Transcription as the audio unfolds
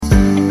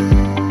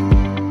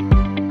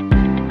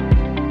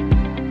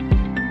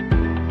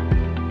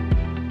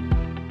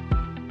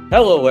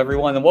Hello,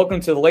 everyone, and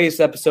welcome to the latest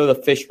episode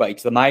of Fish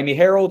Bites, the Miami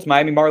Herald's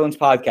Miami Marlins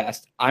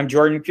podcast. I'm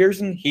Jordan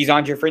Pearson. He's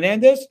Andre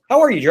Fernandez.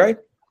 How are you, Dre?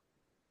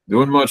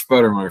 Doing much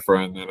better, my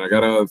friend. And I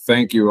gotta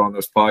thank you on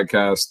this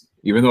podcast,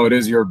 even though it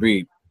is your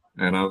beat.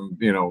 And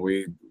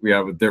we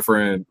have a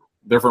different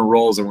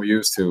roles than we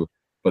used to.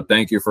 But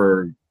thank you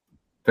for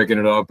picking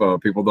it up.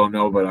 People don't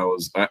know, but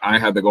I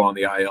had to go on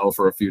the IL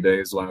for a few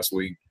days last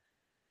week,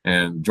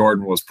 and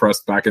Jordan was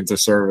pressed back into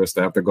service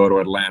to have to go to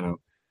Atlanta.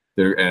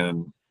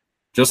 And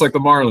just like the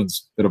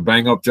Marlins, did a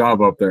bang-up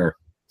job up there.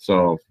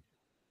 So,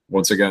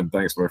 once again,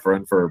 thanks, my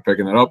friend, for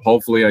picking it up.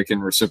 Hopefully I can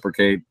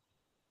reciprocate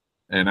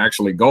and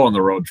actually go on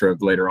the road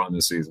trip later on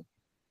this season.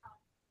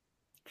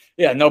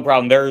 Yeah, no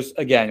problem.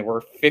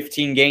 We're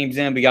 15 games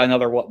in. We got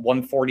another,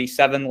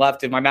 147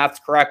 left. If my math's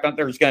correct,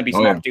 there's going to be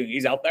some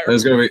opportunities out there.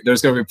 There's going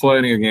to be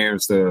plenty of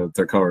games to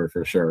cover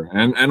for sure.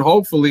 And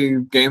hopefully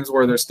games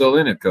where they're still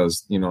in it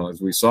because,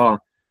 as we saw,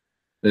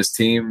 this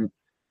team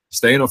 –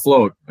 staying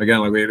afloat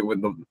again, like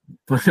with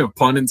the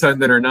pun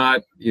intended or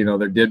not,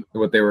 they did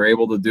what they were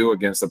able to do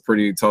against a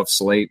pretty tough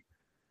slate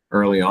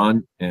early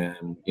on.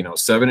 And,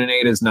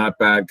 7-8 is not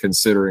bad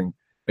considering,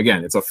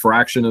 again, it's a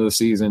fraction of the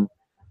season.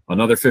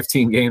 Another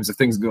 15 games, if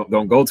things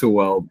don't go too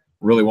well,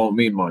 really won't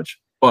mean much.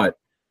 But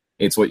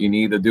it's what you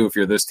need to do if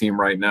you're this team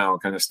right now,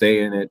 kind of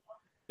stay in it.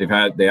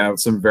 They have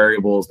some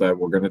variables that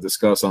we're going to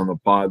discuss on the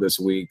pod this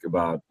week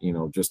about,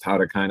 just how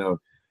to kind of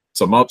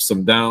some ups,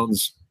 some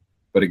downs.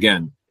 But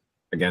again,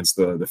 against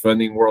the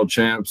defending world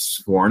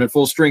champs who aren't at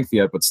full strength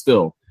yet, but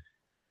still,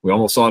 we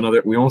almost saw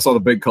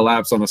the big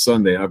collapse on a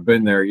Sunday. I've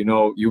been there,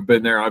 you've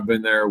been there, I've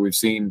been there. We've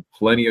seen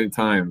plenty of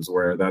times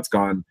where that's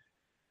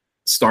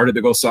started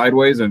to go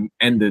sideways and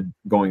ended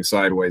going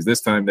sideways. This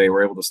time they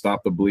were able to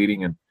stop the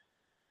bleeding and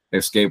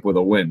escape with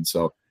a win.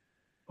 So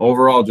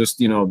overall,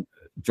 just,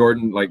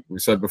 Jordan, like we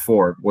said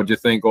before, what'd you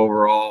think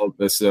overall?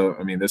 This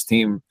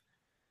team,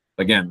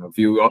 again, a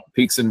few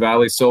peaks and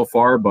valleys so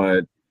far,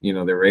 but they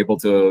were able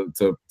to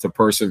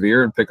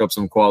persevere and pick up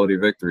some quality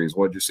victories.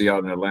 What did you see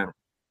out in Atlanta?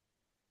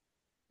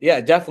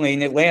 Yeah, definitely.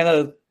 In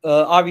Atlanta,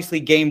 obviously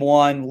game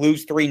one,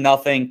 lose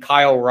 3-0.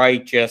 Kyle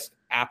Wright just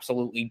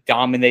absolutely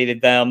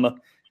dominated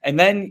them. And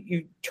then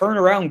you turn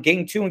around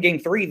game two and game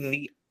three,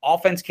 the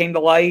offense came to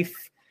life.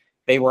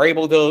 They were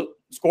able to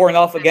score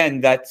enough. Again,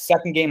 that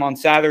second game on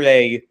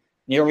Saturday,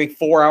 nearly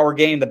 4-hour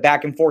game, the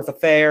back and forth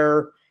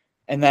affair.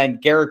 And then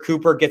Garrett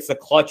Cooper gets the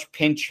clutch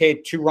pinch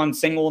hit, 2-run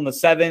single in the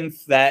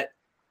seventh that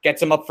gets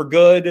them up for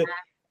good.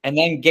 And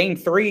then game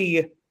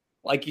three,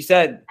 like you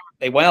said,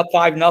 they went up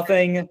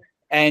 5-0,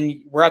 and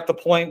we're at the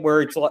point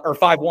where it's or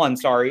 5-1,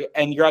 sorry.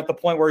 And you're at the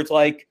point where it's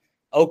like,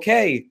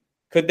 okay,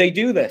 could they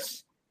do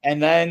this?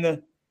 And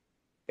then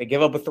they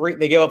give up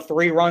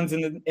 3 runs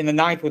in the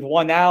ninth with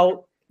 1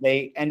 out.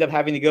 They end up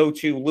having to go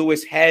to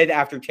Lewis Head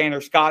after Tanner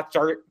Scott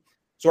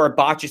sort of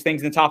botches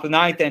things in the top of the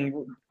ninth. And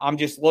I'm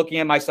just looking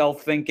at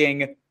myself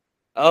thinking,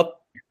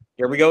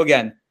 here we go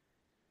again.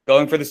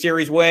 Going for the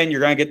series win,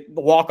 you're going to get the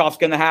walk-off's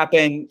going to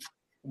happen.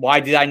 Why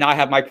did I not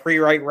have my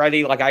pre-write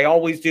ready like I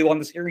always do on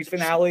the series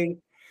finale?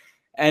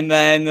 And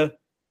then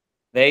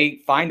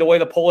they find a way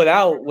to pull it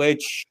out,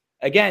 which,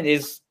 again,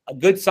 is a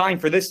good sign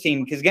for this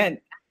team. Because, again,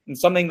 and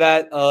something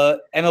that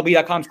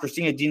MLB.com's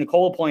Christina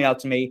DiNicola pointed out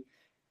to me,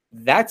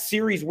 that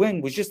series win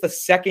was just the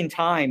second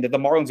time that the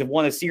Marlins have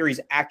won a series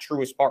at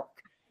Truist Park.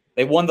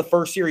 They won the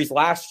first series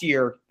last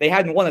year. They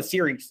hadn't won a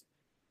series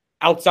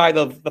outside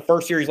of the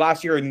first series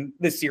last year and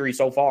this series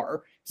so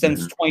far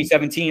since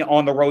 2017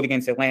 on the road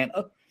against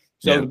Atlanta.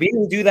 So to be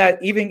able to do that,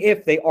 even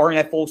if they aren't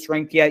at full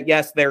strength yet,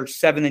 yes, they're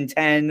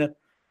 7-10,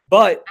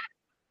 but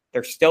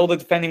they're still the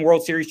defending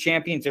World Series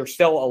champions. They're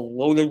still a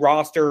loaded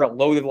roster, a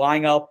loaded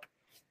lineup,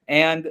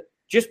 and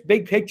just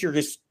big picture,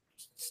 just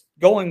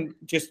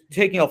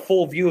taking a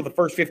full view of the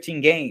first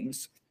 15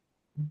 games.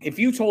 If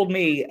you told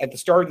me at the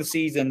start of the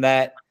season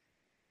that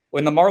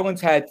when the Marlins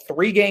had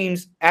 3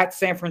 games at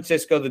San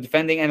Francisco, the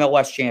defending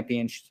NLS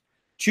champions,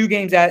 2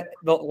 games at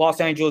the Los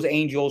Angeles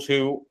Angels,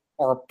 who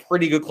are a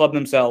pretty good club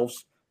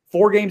themselves,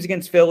 4 games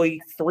against Philly,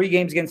 3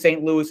 games against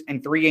St. Louis,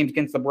 and 3 games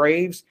against the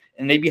Braves,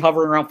 and they'd be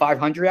hovering around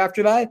 500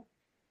 after that,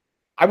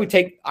 I would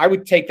take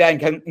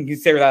that and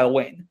consider that a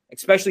win,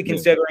 especially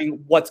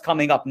considering what's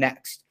coming up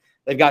next.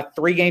 They've got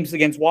 3 games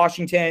against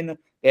Washington.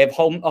 They have a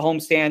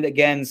homestand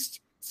against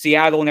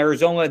Seattle and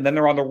Arizona, and then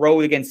they're on the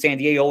road against San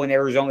Diego and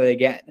Arizona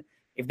again.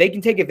 If they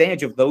can take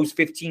advantage of those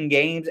 15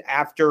 games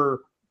after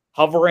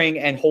hovering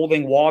and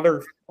holding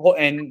water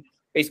and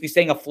basically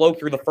staying afloat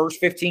through the first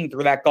 15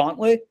 through that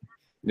gauntlet,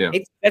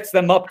 it sets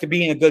them up to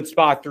be in a good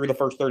spot through the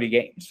first 30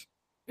 games.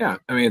 Yeah,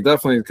 I mean, it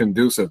definitely is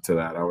conducive to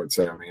that, I would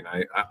say. I mean,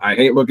 I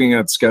hate looking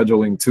at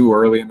scheduling too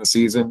early in the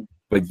season,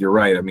 but you're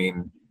right. I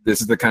mean,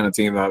 this is the kind of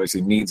team that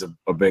obviously needs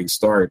a big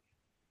start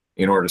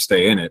in order to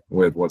stay in it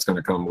with what's going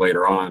to come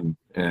later on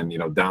and,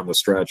 down the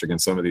stretch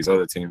against some of these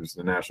other teams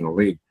in the National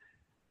League.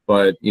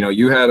 But,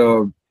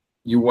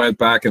 you went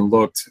back and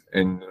looked,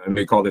 and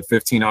they called it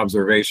 15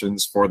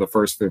 observations for the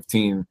first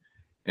 15,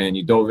 and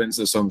you dove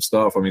into some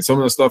stuff. I mean, some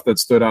of the stuff that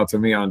stood out to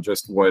me on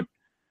just what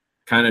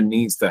kind of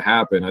needs to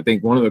happen. I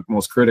think one of the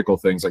most critical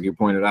things, like you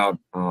pointed out,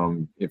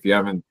 if you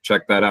haven't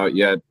checked that out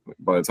yet,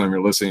 by the time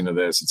you're listening to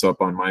this, it's up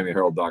on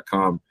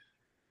MiamiHerald.com.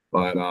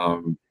 But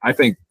I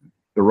think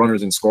the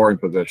runners in scoring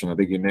position, I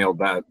think you nailed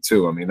that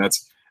too. I mean,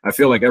 I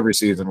feel like every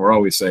season we're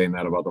always saying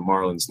that about the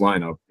Marlins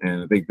lineup.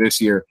 And I think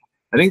this year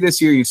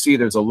you see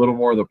there's a little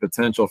more of the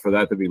potential for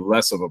that to be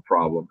less of a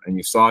problem. And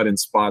you saw it in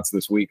spots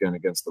this weekend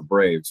against the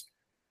Braves.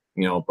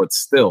 But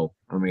still,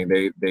 I mean,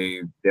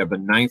 they have the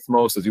ninth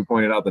most, as you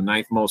pointed out, the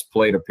ninth most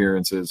plate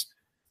appearances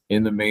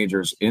in the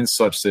majors in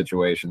such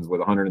situations with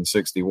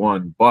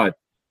 161. But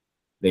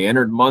they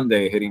entered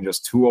Monday hitting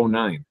just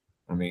 209.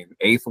 I mean,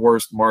 eighth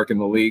worst mark in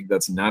the league.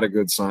 That's not a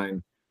good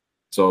sign.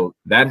 So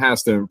that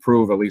has to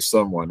improve at least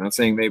somewhat. Not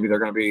saying maybe they're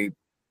going to be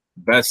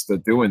best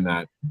at doing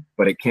that,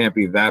 but it can't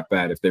be that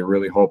bad if they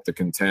really hope to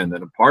contend.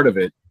 And a part of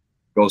it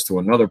goes to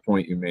another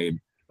point you made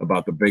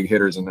about the big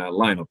hitters in that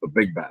lineup, the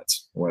big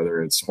bats,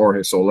 whether it's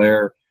Jorge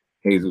Soler,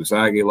 Jesus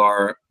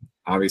Aguilar,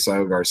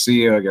 Avisail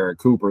Garcia, Garrett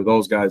Cooper,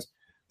 those guys,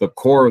 the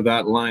core of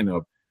that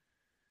lineup.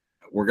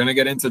 We're going to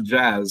get into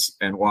Jazz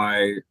and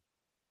why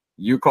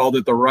you called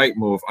it the right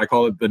move. I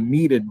call it the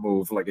needed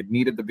move, like it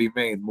needed to be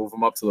made, move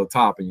them up to the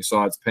top, and you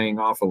saw it's paying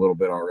off a little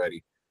bit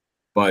already.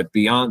 But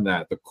beyond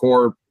that, the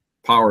core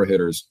power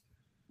hitters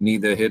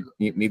need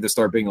to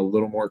start being a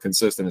little more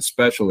consistent,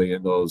 especially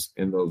in those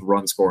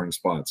run scoring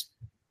spots.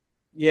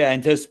 Yeah,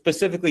 and to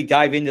specifically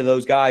dive into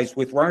those guys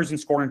with runners in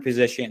scoring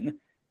position,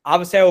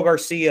 Avisail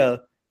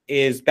Garcia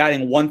is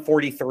batting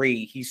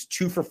 143. He's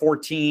 2 for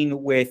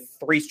 14 with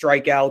 3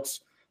 strikeouts.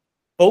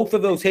 Both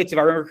of those hits, if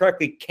I remember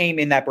correctly, came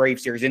in that Brave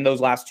series in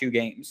those last 2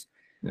 games.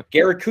 Yeah.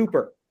 Garrett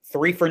Cooper,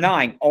 3 for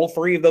 9. All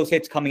 3 of those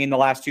hits coming in the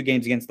last 2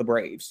 games against the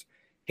Braves.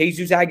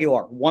 Jesus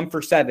Aguilar, 1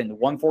 for 7,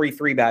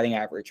 143 batting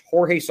average.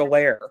 Jorge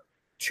Soler,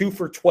 2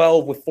 for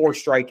 12 with 4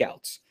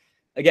 strikeouts.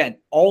 Again,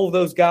 all of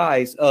those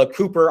guys,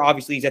 Cooper,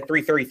 obviously, he's at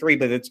 333,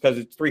 but it's because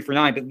it's 3 for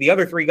 9. But the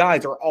other 3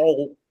 guys are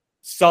all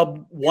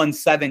sub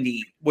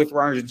 170 with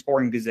runners in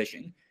scoring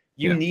position.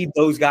 You need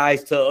those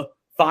guys to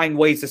find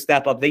ways to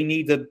step up. They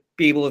need to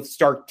be able to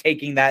start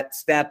taking that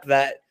step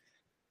that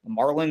the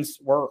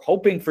Marlins were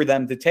hoping for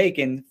them to take,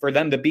 and for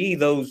them to be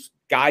those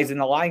guys in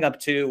the lineup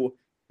to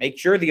make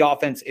sure the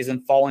offense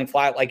isn't falling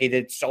flat like it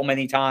did so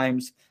many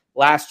times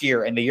last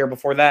year and the year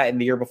before that and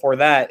the year before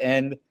that.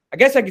 And I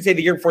guess I could say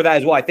the year before that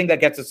as well. I think that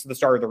gets us to the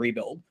start of the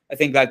rebuild. I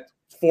think that's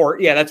 4.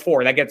 Yeah, that's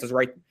 4. That gets us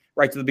right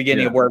to the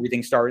beginning of where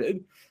everything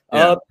started.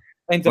 Yeah.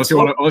 Unless you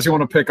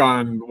want to pick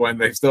on when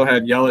they still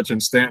had Yelich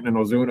and Stanton and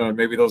Ozuna, and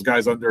maybe those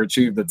guys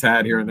underachieved the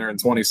tad here and there in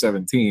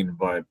 2017.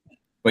 But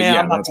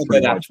that's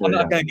pretty much where I'm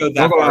not going to go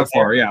that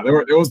far. Yeah,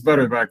 it was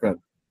better back then.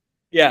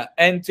 Yeah,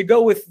 and to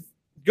go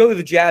to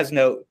the Jazz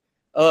note,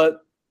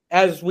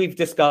 as we've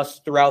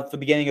discussed throughout the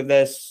beginning of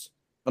this,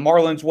 the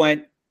Marlins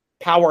went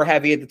power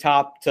heavy at the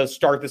top to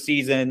start the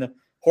season.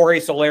 Jorge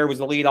Soler was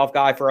the leadoff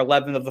guy for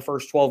 11 of the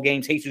first 12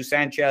 games. Jesus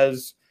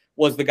Sanchez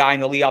was the guy in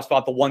the leadoff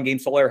spot, the one game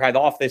Soler had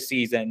off this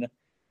season.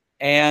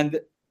 And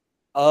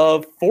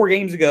 4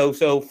 games ago,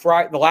 so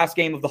the last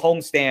game of the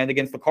homestand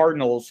against the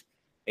Cardinals,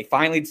 they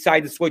finally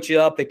decided to switch it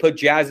up. They put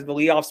Jazz at the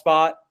leadoff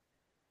spot.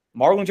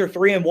 Marlins are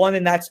 3-1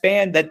 in that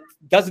span. That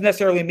doesn't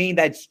necessarily mean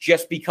that's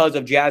just because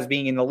of Jazz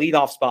being in the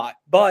leadoff spot,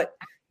 but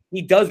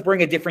he does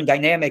bring a different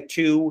dynamic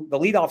to the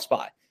leadoff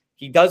spot.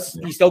 He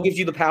still gives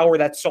you the power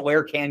that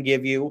Soler can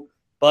give you,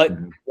 but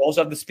you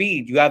also have the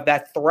speed. You have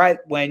that threat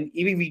when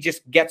even if he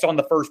just gets on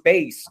the first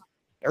base,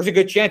 there's a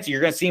good chance you're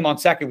going to see him on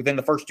second within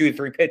the first 2 to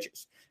 3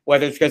 pitches,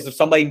 whether it's because of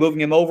somebody moving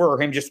him over or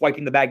him just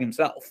swiping the bag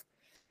himself.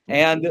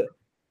 And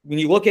when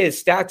you look at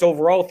his stats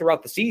overall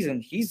throughout the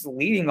season, he's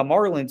leading the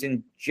Marlins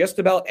in just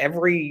about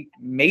every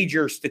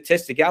major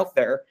statistic out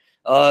there.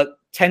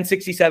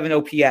 1067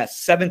 OPS,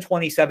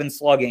 727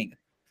 slugging,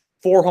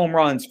 4 home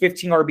runs,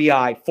 15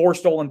 RBI, 4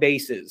 stolen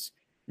bases,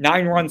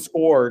 9 runs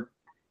scored,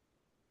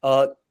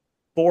 9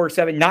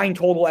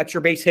 total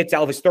extra base hits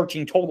out of his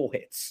 13 total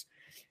hits.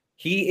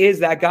 He is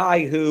that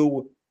guy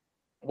who,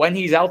 when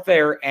he's out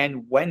there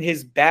and when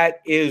his bat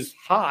is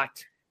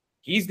hot,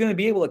 he's going to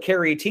be able to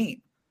carry a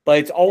team. But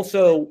it's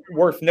also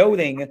worth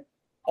noting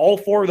all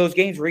 4 of those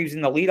games where he was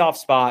in the leadoff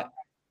spot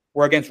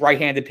were against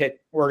right-handed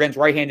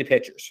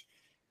pitchers.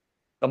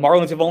 The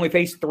Marlins have only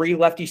faced 3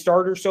 lefty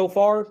starters so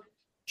far.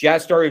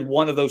 Jazz started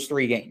 1 of those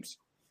 3 games.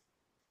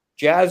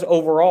 Jazz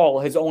overall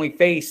has only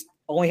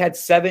had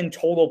 7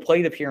 total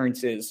plate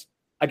appearances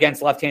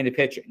against left-handed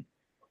pitching.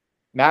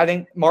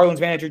 Marlins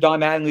manager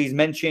Don Mattingly's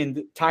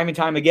mentioned time and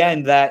time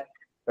again that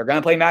they're going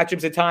to play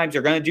matchups at times.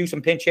 They're going to do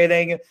some pinch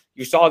hitting.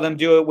 You saw them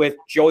do it with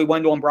Joey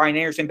Wendell and Brian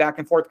Anderson back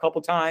and forth a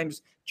couple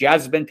times.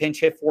 Jazz has been pinch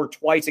hit for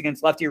twice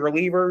against lefty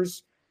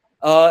relievers.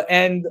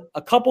 And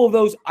a couple of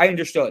those I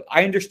understood.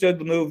 I understood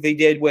the move they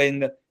did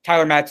when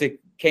Tyler Matzik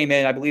came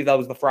in. I believe that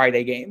was the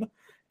Friday game.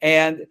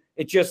 And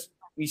it just,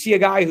 you see a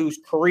guy whose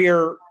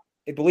career,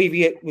 I believe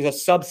he was a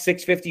sub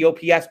 650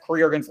 OPS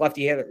career against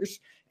lefty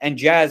hitters. And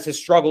Jazz has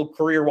struggled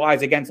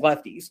career-wise against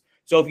lefties.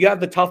 So if you have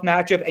the tough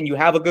matchup and you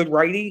have a good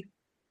righty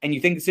and you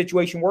think the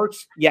situation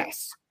works,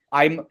 yes,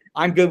 I'm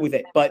good with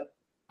it. But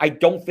I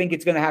don't think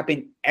it's going to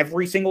happen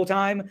every single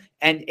time,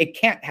 and it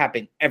can't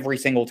happen every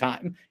single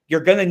time.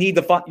 You're going to need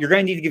you're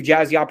going to need to give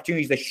Jazz the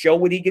opportunities to show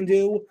what he can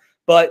do,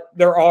 but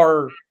there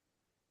are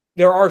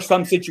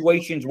some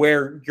situations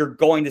where you're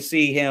going to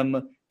see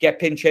him get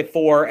pinch hit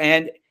for,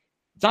 and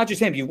it's not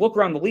just him. If you look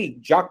around the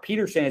league, Jock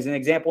Peterson is an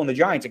example in the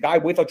Giants, a guy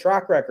with a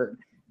track record.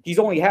 He's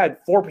only had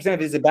 4% of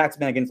his at-bats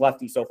been against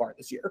lefties so far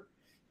this year.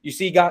 You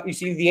see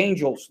the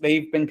Angels.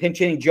 They've been pinch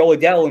hitting Joe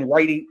Adell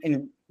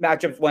in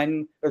matchups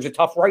when there's a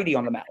tough righty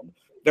on the mound.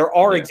 There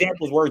are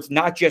examples where it's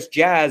not just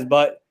Jazz,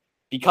 but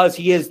because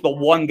he is the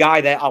one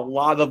guy that a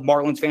lot of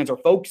Marlins fans are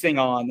focusing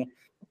on,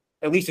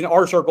 at least in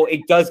our circle,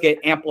 it does get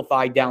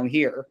amplified down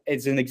here.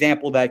 It's an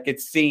example that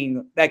gets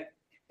seen, that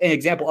an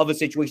example of a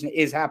situation that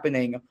is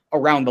happening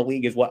around the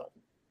league as well.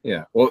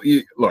 Yeah. Well,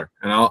 look,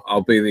 and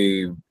I'll be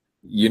the,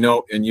 you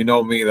know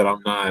me that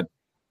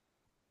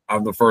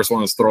I'm the first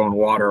one that's throwing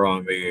water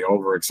on the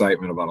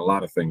overexcitement about a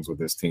lot of things with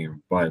this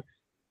team. But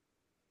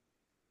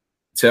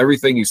to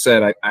everything you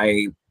said,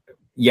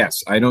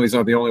 yes, I know he's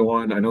not the only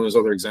one. I know there's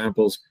other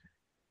examples.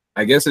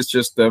 I guess it's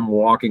just them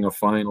walking a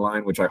fine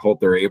line, which I hope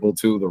they're able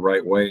to the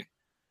right way,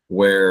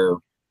 where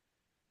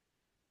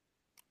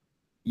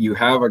you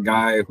have a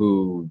guy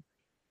who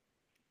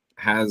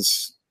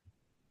has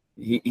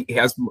he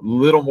has a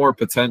little more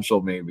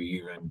potential, maybe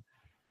even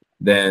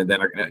than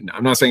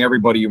I'm not saying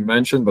everybody you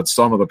mentioned, but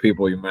some of the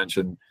people you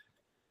mentioned,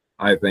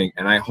 I think.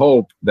 And I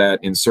hope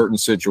that in certain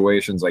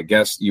situations, I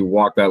guess you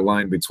walk that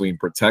line between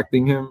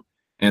protecting him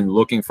and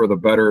looking for the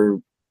better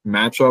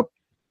matchup,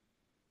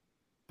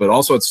 but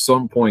also at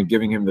some point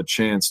giving him the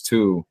chance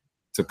to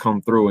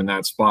come through in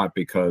that spot,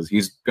 because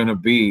he's going to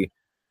be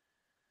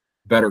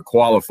better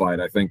qualified,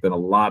 I think, than a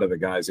lot of the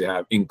guys you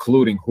have,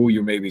 including who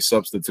you may be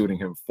substituting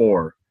him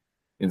for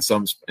in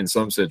some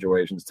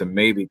situations, to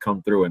maybe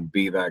come through and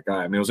be that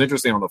guy. I mean, it was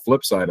interesting on the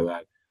flip side of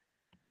that,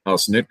 how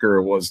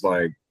Snitker was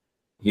like,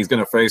 he's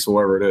going to face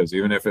whoever it is,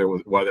 even if it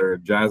was whether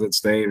Jazz had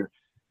stayed,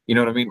 you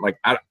know what I mean? Like,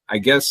 I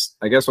guess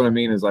what I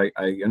mean is I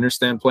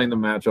understand playing the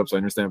matchups. I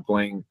understand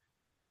playing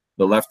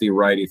the lefty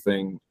righty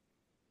thing,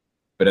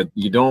 but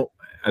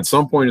at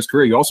some point in his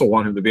career, you also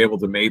want him to be able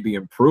to maybe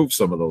improve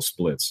some of those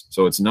splits,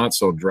 so it's not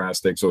so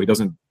drastic, so he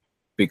doesn't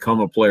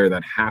become a player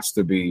that has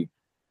to be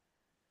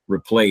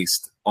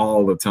replaced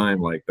all the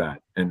time like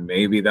that. And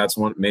maybe that's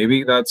one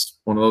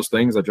of those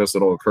things that just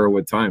it'll occur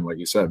with time, like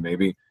you said.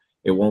 Maybe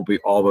it won't be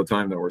all the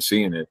time that we're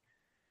seeing it.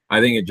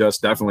 I think it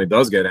just definitely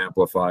does get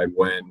amplified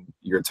when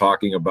you're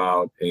talking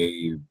about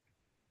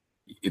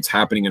it's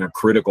happening in a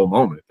critical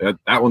moment.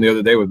 That one the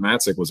other day with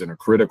Matzek was in a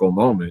critical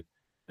moment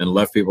and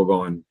left people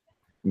going.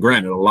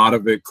 Granted, a lot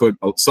of it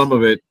some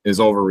of it is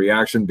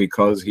overreaction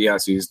because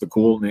he's the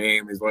cool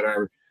name, he's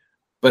whatever.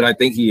 But I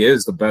think he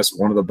is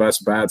one of the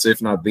best bats,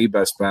 if not the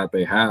best bat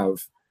they have,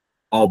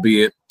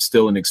 albeit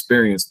still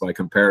inexperienced by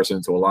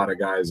comparison to a lot of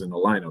guys in the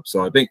lineup.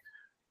 So I think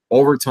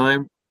over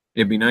time,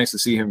 it'd be nice to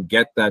see him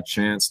get that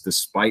chance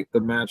despite the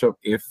matchup,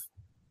 if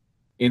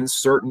in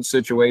certain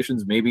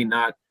situations, maybe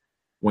not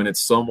when it's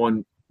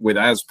someone with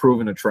as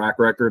proven a track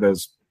record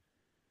as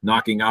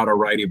knocking out a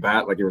righty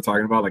bat, like you were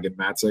talking about, like in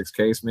Matzek's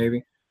case,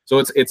 maybe. So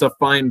it's a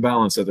fine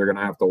balance that they're going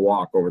to have to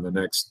walk over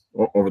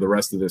the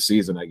rest of this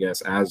season, I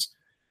guess.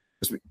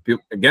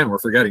 Again, we're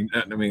forgetting.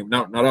 I mean,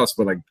 not us,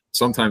 but like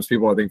sometimes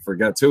people I think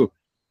forget too.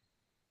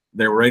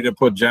 They're ready to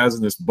put Jazz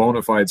in this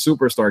bona fide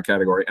superstar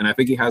category, and I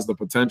think he has the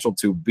potential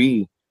to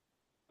be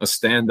a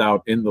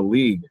standout in the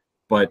league.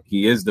 But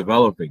he is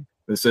developing.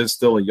 This is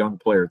still a young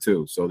player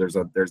too, so there's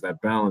that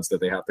balance that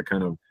they have to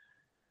kind of,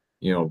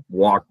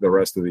 walk the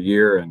rest of the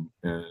year, and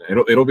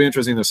it'll be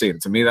interesting to see.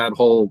 To me, that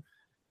whole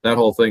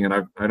thing, and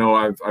I know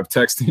I've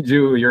texted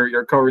you.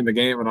 You're covering the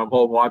game, and I'm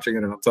home watching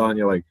it, and I'm telling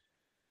you, like,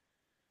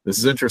 this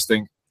is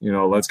interesting.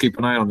 Let's keep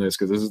an eye on this,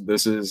 because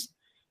this is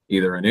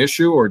either an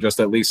issue or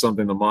just at least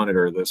something to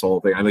monitor. This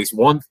whole thing, at least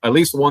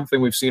one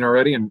thing we've seen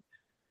already, and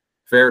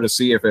fair to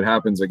see if it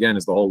happens again,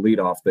 is the whole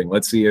leadoff thing.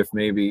 Let's see if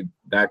maybe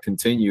that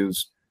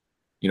continues.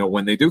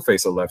 When they do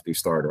face a lefty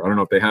starter. I don't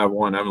know if they have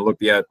one. I haven't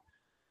looked yet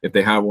if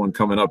they have one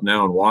coming up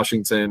now in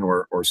Washington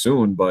or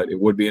soon, but it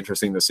would be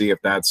interesting to see if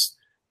that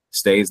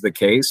stays the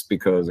case,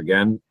 because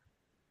again,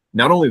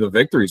 not only the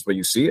victories, but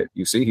you see it.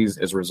 You see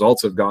his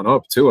results have gone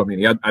up too. I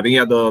mean, I think he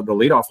had the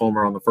leadoff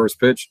homer on the first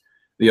pitch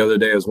the other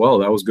day as well.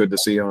 That was good to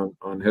see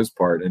on his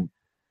part. And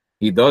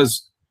he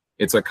does.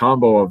 It's a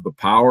combo of the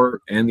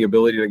power and the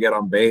ability to get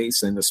on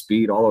base and the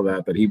speed, all of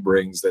that he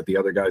brings that the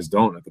other guys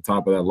don't at the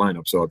top of that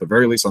lineup. So at the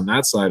very least on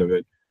that side of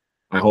it,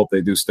 I hope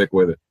they do stick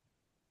with it.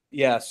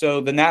 Yeah.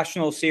 So the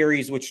National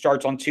Series, which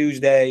starts on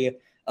Tuesday,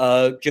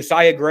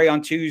 Josiah Gray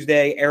on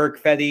Tuesday,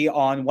 Eric Fedde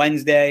on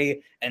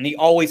Wednesday, and the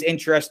always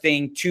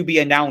interesting to be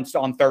announced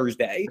on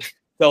Thursday.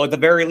 So at the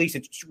very least,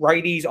 it's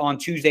righties on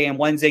Tuesday and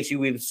Wednesday. So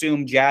we would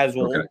assume Jazz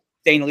will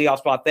stay in the leadoff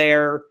spot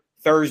there.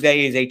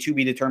 Thursday is a to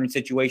be determined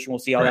situation. We'll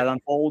see how that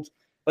unfolds.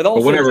 But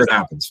also, whenever it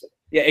happens.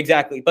 Yeah,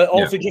 exactly. But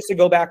also just to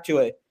go back to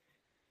it,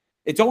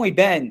 they've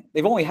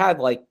only had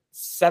like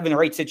 7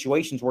 or 8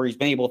 situations where he's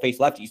been able to face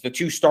lefties. The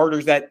 2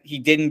 starters that he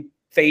didn't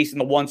face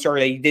and the 1 starter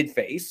that he did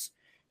face.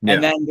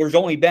 And then there's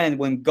only been,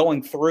 when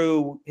going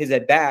through his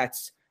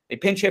at-bats, they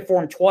pinch hit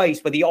for him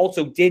twice, but he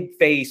also did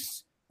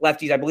face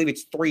lefties, I believe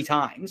it's 3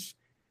 times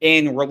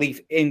in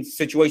relief, in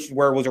situations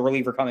where it was a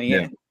reliever coming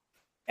in.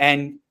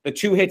 And the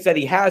 2 hits that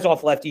he has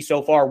off lefty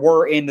so far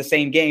were in the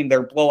same game,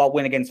 their blowout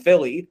win against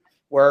Philly,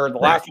 where the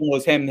last one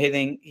was him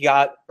hitting, his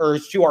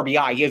 2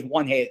 RBI. He has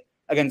 1 hit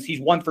against, he's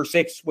 1 for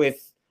 6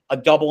 with a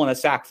double and a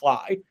sac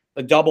fly.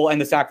 The double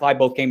and the sac fly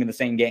both came in the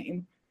same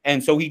game.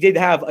 And so he did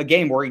have a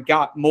game where he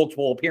got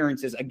multiple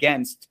appearances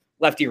against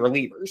lefty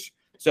relievers.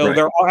 So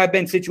there have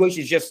been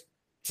situations, just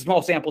a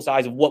small sample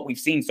size of what we've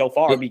seen so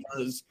far,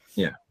 because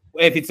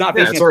if it's not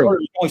facing there's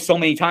only so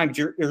many times,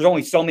 there's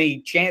only so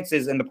many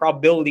chances, and the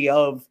probability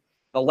of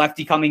the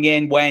lefty coming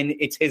in when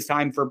it's his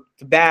time to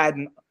bat,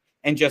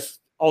 and just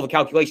all the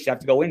calculations have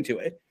to go into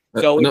it.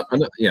 So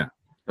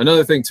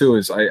another thing too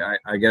is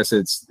I guess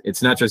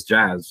it's not just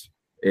Jazz,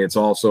 it's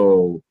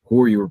also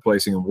who are you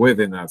replacing him with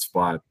in that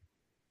spot.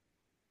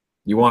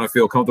 You want to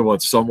feel comfortable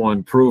with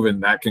someone proven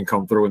that can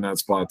come through in that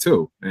spot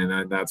too.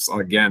 And that's,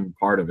 again,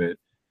 part of it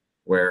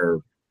where,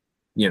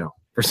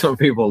 for some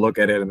people look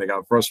at it and they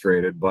got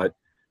frustrated, but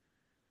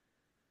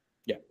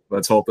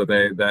let's hope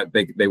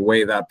that they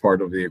weigh that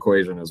part of the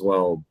equation as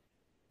well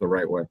the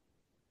right way.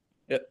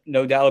 Yeah,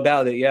 no doubt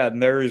about it. Yeah.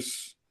 And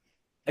there's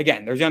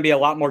going to be a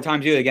lot more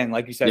time to do it. Again,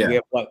 like you said, we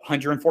have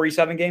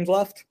 147 games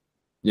left.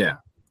 Yeah.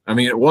 I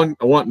mean,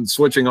 one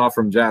switching off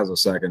from Jazz a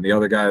second. The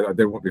other guy I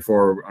did one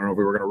before, I don't know if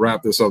we were going to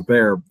wrap this up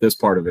this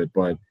part of it,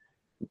 but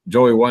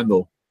Joey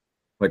Wendle,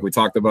 like we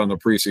talked about in the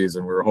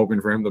preseason, we were hoping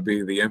for him to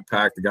be the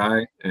impact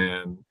guy.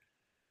 And,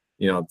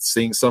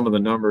 seeing some of the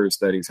numbers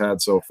that he's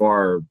had so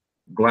far,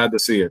 glad to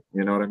see it.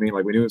 You know what I mean?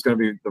 Like, we knew it was going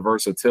to be the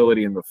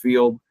versatility in the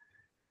field,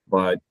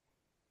 but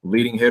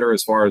leading hitter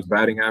as far as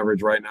batting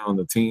average right now on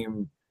the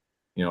team,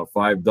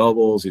 5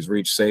 doubles. He's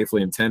reached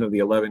safely in 10 of the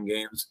 11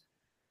 games.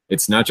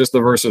 It's not just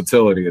the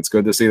versatility. It's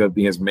good to see that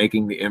he is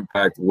making the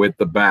impact with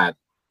the bat.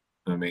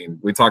 I mean,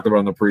 we talked about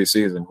in the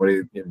preseason,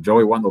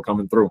 Joey Wendle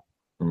coming through.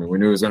 I mean, we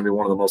knew he was going to be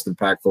one of the most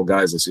impactful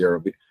guys this year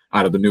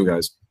out of the new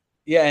guys.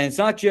 Yeah, and it's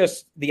not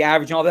just the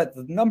average and all that.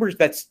 The numbers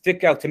that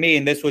stick out to me,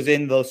 and this was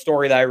in the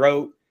story that I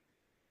wrote,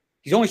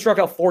 he's only struck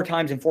out 4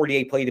 times in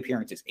 48 plate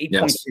appearances,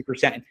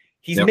 8.3%.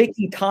 He's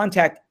making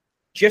contact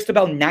just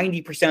about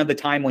 90% of the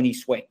time when he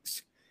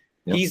swings.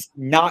 Yep. He's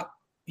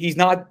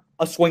not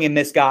a swing and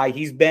miss guy.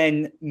 He's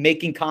been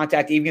making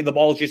contact even if the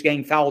ball is just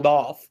getting fouled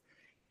off.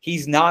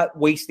 He's not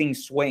wasting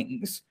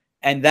swings.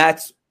 And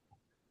that's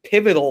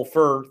pivotal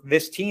for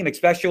this team,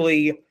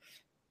 especially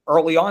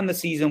early on in the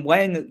season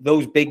when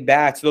those big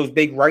bats, those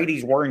big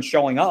righties weren't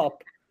showing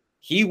up.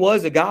 He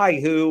was a guy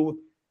who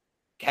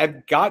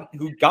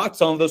got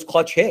some of those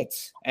clutch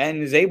hits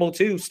and is able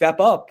to step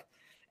up.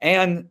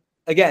 And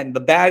again, the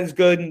bat is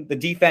good. The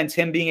defense,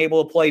 him being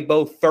able to play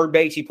both third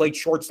base. He played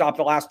shortstop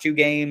the last 2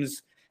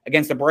 games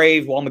against the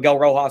Braves while Miguel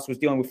Rojas was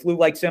dealing with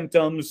flu-like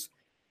symptoms.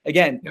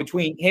 Again,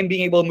 between him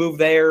being able to move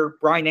there,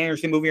 Brian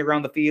Anderson moving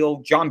around the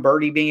field, John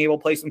Birdie being able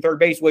to play some third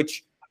base,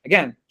 which,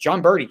 again,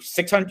 John Birdie,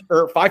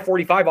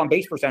 545 on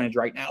base percentage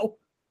right now.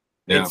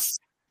 Yeah. It's,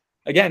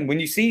 again, when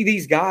you see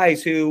these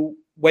guys who,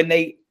 when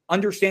they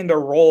understand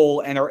their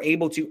role and are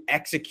able to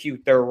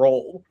execute their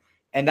role,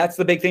 and that's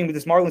the big thing with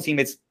this Marlins team,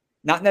 it's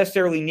not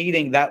necessarily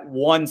needing that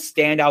one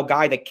standout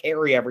guy to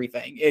carry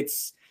everything.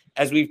 It's,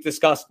 as we've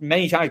discussed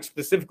many times,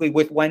 specifically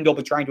with Wendle,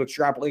 but trying to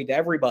extrapolate to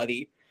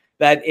everybody,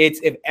 that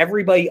it's if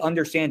everybody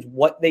understands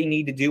what they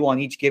need to do on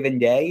each given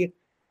day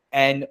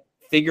and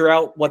figure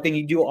out what they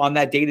need to do on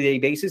that day-to-day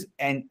basis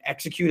and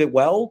execute it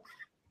well,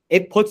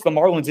 it puts the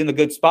Marlins in a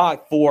good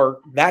spot for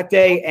that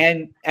day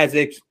and as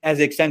it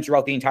extends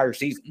throughout the entire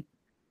season.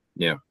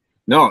 Yeah.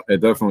 No,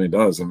 it definitely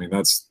does. I mean,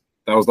 that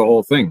was the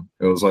whole thing.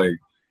 It was like,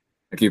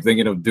 I keep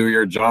thinking of do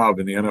your job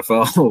in the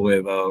NFL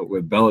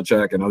with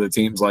Belichick and other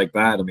teams like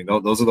that. I mean,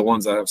 those are the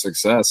ones that have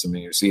success. I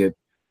mean, you see it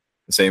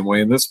the same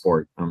way in this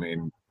sport. I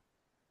mean,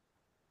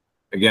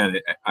 again,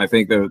 I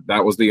think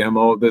that was the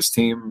MO of this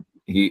team.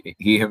 He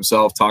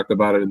himself talked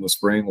about it in the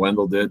spring.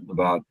 Wendle did,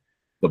 about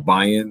the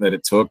buy-in that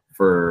it took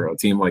for a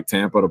team like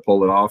Tampa to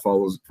pull it off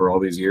for all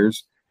these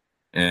years.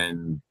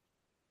 And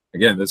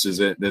again, this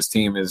is it. This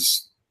team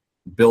is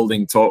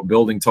building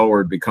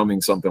toward becoming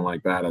something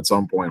like that at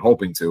some point,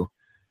 hoping to.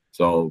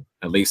 So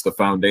at least the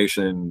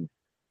foundation,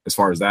 as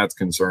far as that's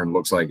concerned,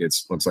 looks like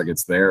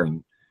it's there.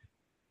 And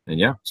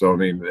yeah, so I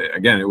mean,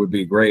 again, it would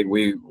be great.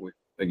 We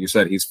like you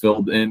said, he's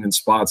filled in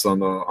spots on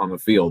the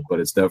field, but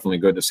it's definitely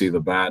good to see the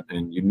bat.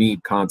 And you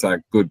need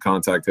good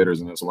contact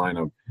hitters in this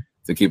lineup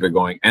to keep it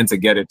going and to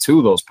get it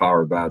to those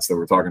power bats that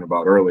we're talking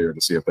about earlier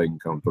to see if they can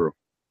come through.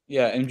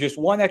 Yeah, and just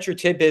one extra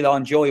tidbit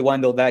on Joey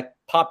Wendle that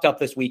popped up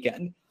this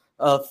weekend.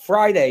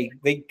 Friday,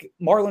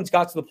 Marlins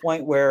got to the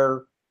point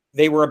where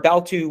they were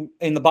about to,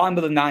 in the bottom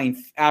of the 9th,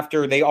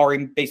 after they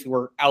already basically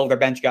were out of their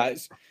bench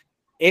guys,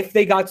 if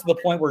they got to the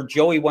point where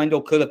Joey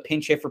Wendle could have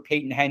pinch hit for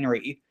Peyton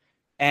Henry,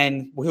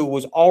 and who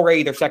was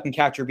already their second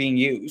catcher being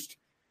used,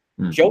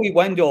 Joey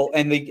Wendle,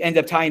 and they end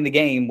up tying the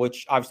game,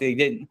 which obviously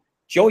they didn't.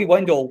 Joey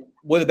Wendle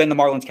would have been the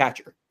Marlins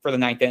catcher for the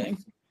 9th inning.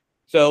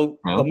 So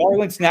the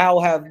Marlins now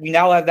have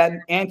that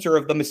answer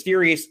of the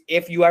mysterious,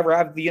 if you ever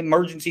have the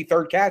emergency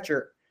third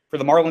catcher for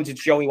the Marlins,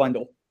 it's Joey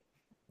Wendell.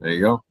 There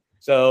you go.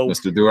 So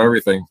Mr. Do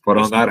Everything. Put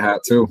on that hat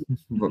too.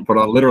 Put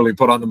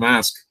on the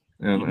mask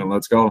and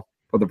let's go.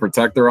 Put the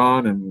protector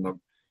on and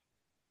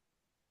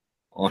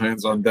all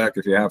hands on deck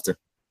if you have to.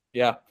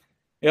 Yeah.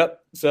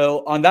 Yep.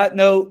 So on that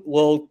note,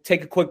 we'll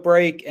take a quick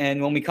break, and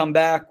when we come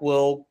back,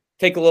 we'll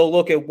take a little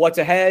look at what's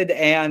ahead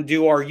and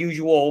do our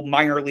usual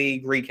minor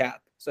league recap.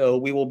 So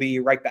we will be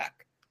right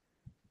back.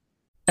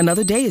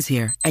 Another day is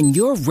here, and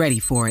you're ready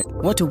for it.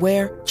 What to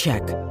wear?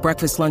 Check.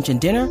 Breakfast, lunch,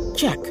 and dinner?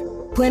 Check.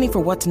 Planning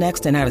for what's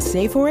next and how to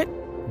save for it?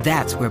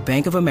 That's where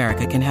Bank of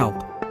America can help.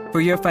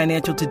 For your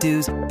financial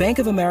to-dos, Bank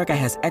of America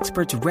has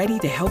experts ready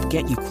to help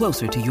get you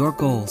closer to your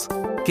goals.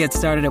 Get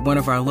started at one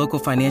of our local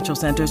financial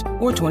centers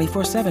or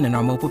 24/7 in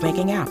our mobile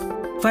banking app.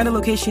 Find a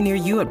location near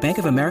you at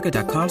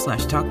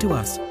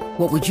bankofamerica.com/talktous.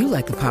 What would you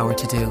like the power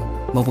to do?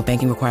 Mobile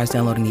banking requires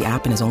downloading the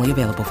app and is only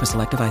available for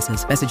select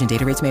devices. Message and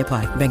data rates may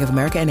apply. Bank of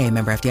America N.A.,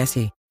 member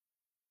FDIC.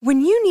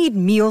 When you need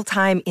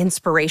mealtime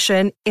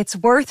inspiration, it's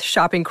worth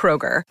shopping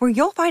Kroger, where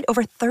you'll find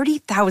over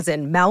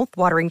 30,000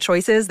 mouth-watering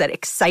choices that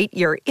excite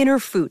your inner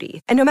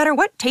foodie. And no matter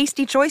what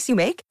tasty choice you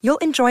make, you'll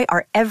enjoy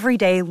our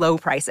everyday low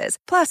prices,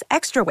 plus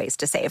extra ways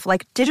to save,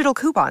 like digital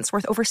coupons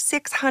worth over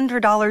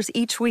 $600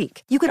 each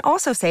week. You can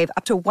also save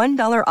up to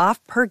 $1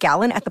 off per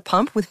gallon at the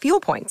pump with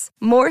fuel points.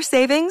 More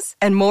savings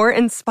and more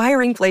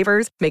inspiring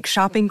flavors make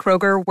shopping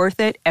Kroger worth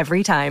it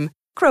every time.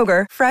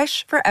 Kroger,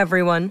 fresh for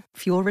everyone.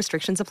 Fuel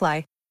restrictions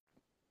apply.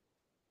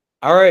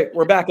 All right,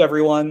 we're back,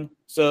 everyone.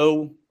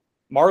 So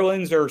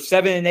Marlins are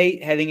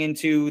 7-8 heading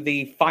into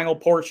the final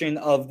portion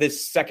of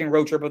this second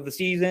road trip of the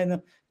season.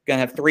 Going to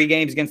have 3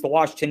 games against the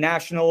Washington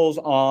Nationals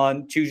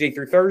on Tuesday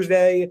through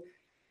Thursday.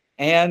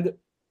 And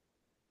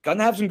going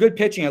to have some good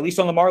pitching, at least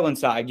on the Marlins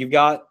side. You've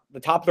got the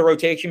top of the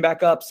rotation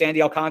back up,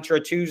 Sandy Alcantara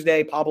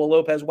Tuesday, Pablo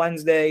Lopez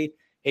Wednesday,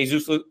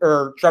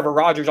 Trevor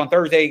Rogers on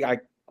Thursday. I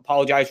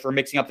apologize for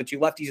mixing up the 2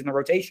 lefties in the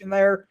rotation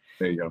there.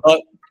 There you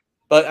go.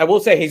 But I will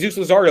say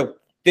Jesus Luzardo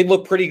did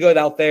look pretty good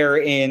out there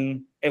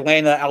in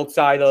Atlanta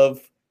outside of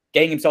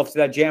getting himself to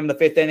that jam in the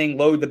 5th inning,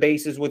 load the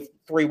bases with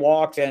 3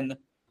 walks, and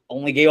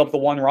only gave up the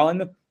 1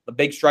 run. The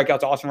big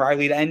strikeout to Austin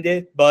Riley to end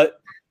it. But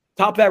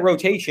top of that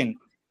rotation,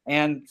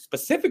 and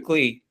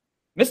specifically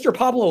Mr.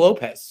 Pablo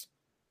Lopez,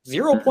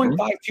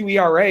 0.52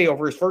 ERA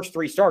over his first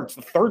 3 starts,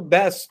 the 3rd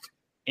best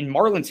in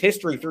Marlins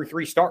history through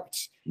 3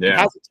 starts.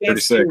 Yeah,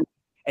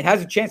 it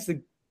has a chance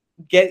to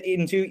get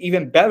into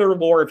even better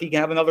lore if he can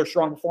have another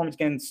strong performance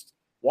against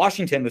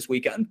Washington this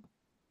weekend.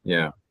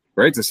 Yeah,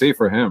 great to see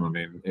for him. I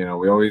mean,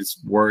 we always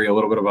worry a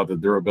little bit about the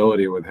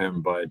durability with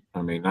him, but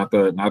I mean, not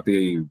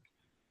the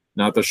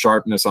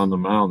sharpness on the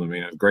mound. I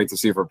mean, great to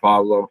see for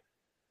Pablo.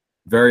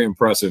 Very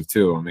impressive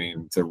too. I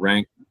mean, to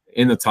rank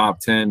in the top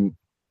 10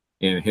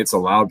 in hits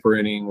allowed per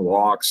inning,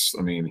 walks.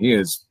 I mean, he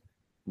is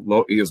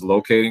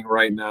locating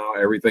right now.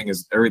 Everything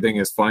is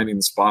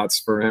finding spots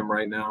for him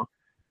right now,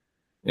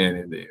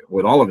 and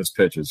with all of his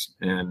pitches,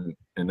 and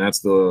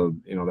that's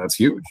that's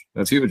huge.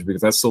 That's huge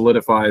because that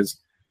solidifies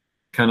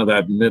kind of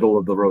that middle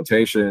of the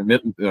rotation,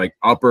 like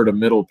upper to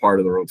middle part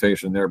of the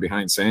rotation there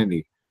behind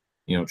Sandy,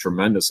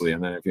 tremendously.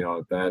 And then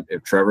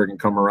if Trevor can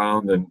come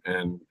around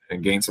and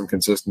gain some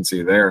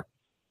consistency there,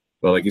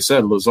 but like you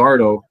said,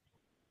 Luzardo,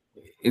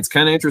 it's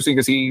kind of interesting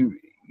because you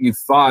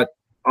thought,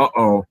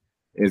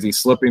 is he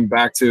slipping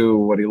back to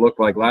what he looked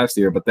like last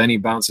year? But then he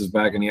bounces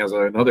back and he has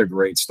another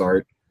great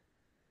start.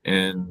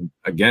 And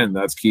again,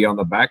 that's key on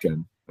the back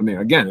end. I mean,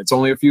 again, it's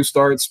only a few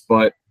starts,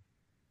 but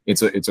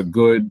it's a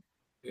good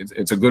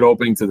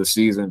opening to the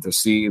season to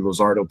see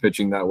Luzardo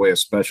pitching that way,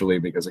 especially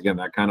because again,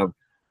 that kind of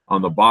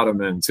on the bottom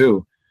end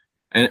too.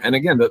 And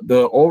again,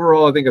 the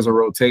overall, I think, as a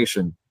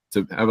rotation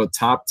to have a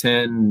top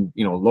 10,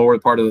 lower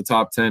part of the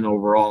top 10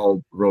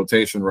 overall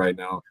rotation right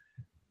now,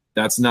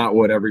 that's not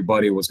what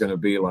everybody was going to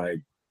be like.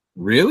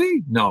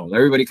 Really? No,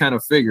 everybody kind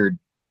of figured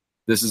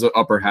this is an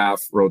upper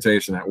half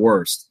rotation at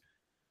worst.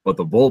 But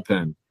the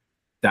bullpen,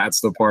 that's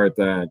the part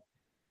that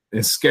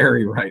is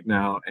scary right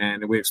now.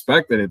 And we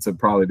expected it to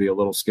probably be a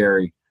little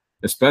scary,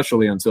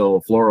 especially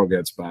until Floro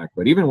gets back.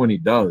 But even when he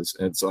does,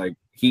 it's like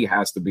he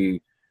has to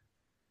be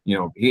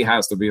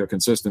a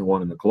consistent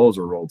one in the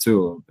closer role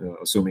too,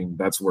 assuming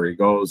that's where he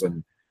goes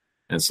and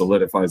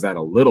solidifies that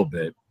a little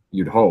bit,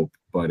 you'd hope.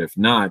 But if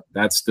not,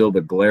 that's still the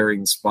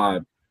glaring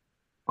spot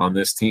on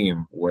this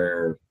team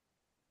where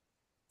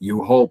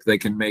you hope they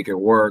can make it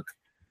work.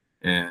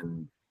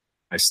 And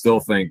I still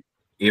think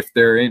if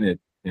they're in it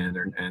and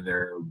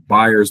they're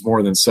buyers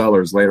more than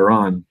sellers later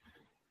on,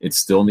 it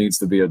still needs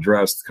to be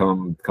addressed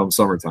come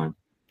summertime.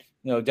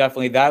 No,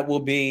 definitely. That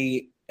will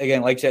be,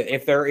 again, like I said,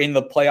 if they're in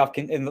the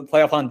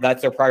playoff hunt,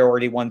 that's their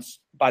priority once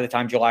by the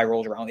time July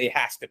rolls around. It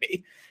has to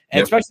be.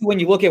 And especially when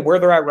you look at where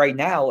they're at right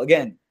now,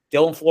 again,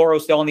 Dylan Floro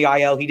still on the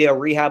IL. He did a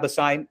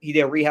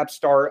rehab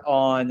start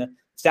on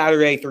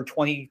Saturday through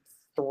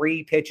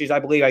 23 pitches, I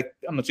believe.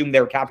 I'm assuming they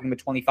were capping him at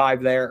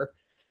 25 there.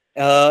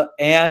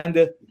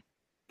 And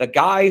the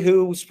guy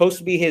who's supposed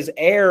to be his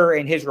heir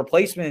and his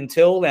replacement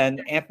until then,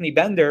 Anthony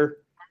Bender,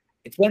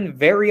 it's been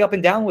very up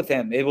and down with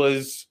him. It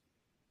was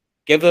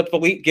gives up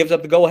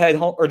the go-ahead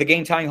or the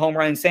game-tying home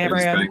run in San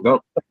Fran. The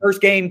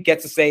first game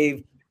gets a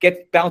save,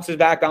 bounces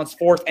back, bounces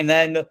fourth, and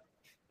then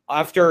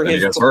after he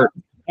his gets hurt.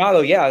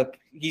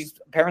 He's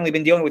apparently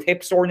been dealing with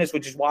hip soreness,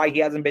 which is why he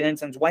hasn't been in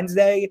since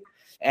Wednesday.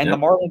 And the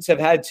Marlins have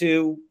had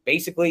to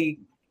basically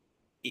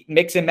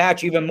mix and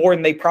match even more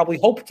than they probably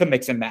hoped to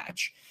mix and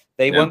match.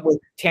 They went with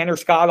Tanner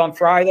Scott on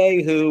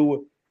Friday,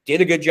 who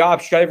did a good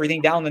job, shut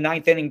everything down in the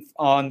ninth inning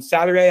on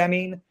Saturday,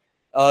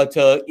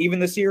 to even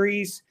the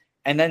series.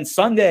 And then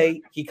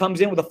Sunday, he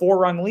comes in with a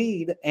 4-run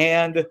lead,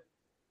 and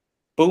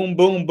boom,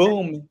 boom,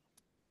 boom.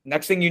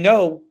 Next thing you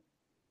know,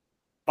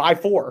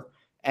 5-4.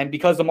 And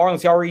because the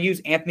Marlins had already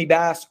used Anthony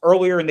Bass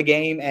earlier in the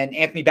game, and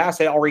Anthony Bass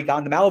had already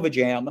gotten them out of a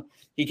jam,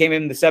 he came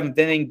in the seventh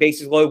inning,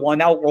 bases loaded,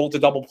 1 out, rolled to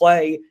double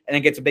play, and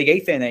then gets a big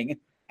eighth inning.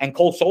 And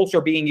Cole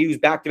Sulser being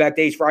used back-to-back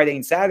days, Friday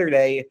and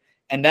Saturday,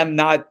 and them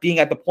not being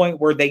at the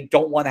point where they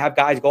don't want to have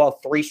guys go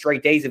out 3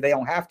 straight days if they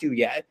don't have to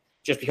yet,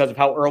 just because of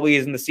how early it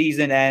is in the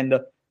season and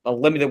the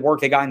limited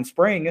work they got in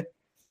spring.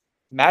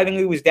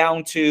 Mattingly was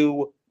down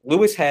to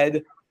Lewis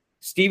Head,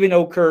 Steven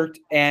Okert,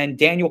 and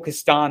Daniel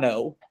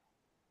Castano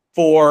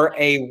for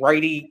a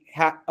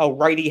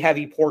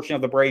righty-heavy portion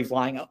of the Braves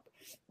lineup,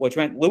 which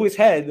meant Lewis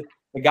Head,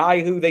 the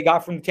guy who they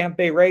got from the Tampa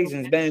Bay Rays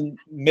and has been in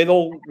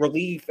middle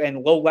relief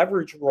and low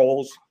leverage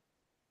roles,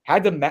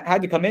 had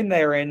to come in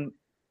there and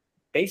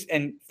face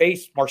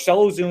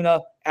Marcell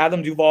Ozuna,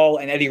 Adam Duvall,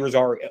 and Eddie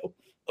Rosario.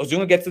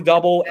 Ozuna gets the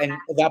double, and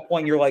at that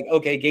point you're like,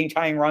 okay,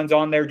 game-tying runs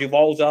on there,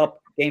 Duvall's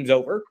up, game's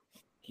over.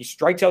 He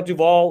strikes out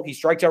Duvall, he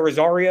strikes out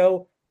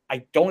Rosario.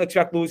 I don't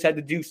expect Lewis Head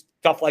to do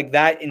stuff like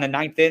that in the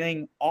ninth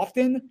inning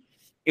often.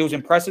 It was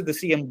impressive to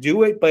see him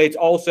do it, but it's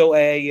also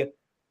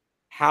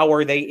how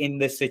are they in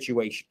this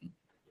situation?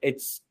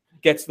 It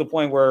gets to the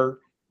point where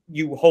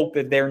you hope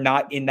that they're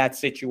not in that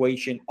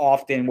situation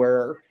often,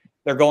 where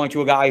they're going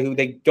to a guy who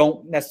they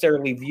don't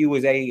necessarily view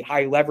as a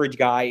high leverage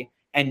guy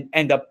and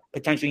end up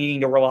potentially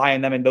needing to rely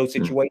on them in those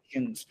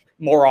situations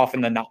more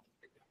often than not.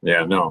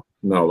 Yeah, no,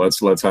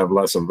 let's have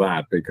less of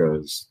that,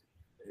 because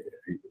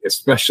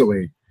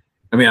especially,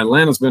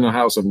 Atlanta's been a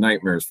house of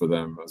nightmares for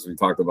them, as we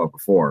talked about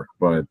before,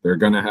 but they're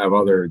going to have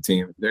other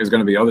teams. There's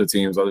going to be other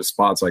teams, other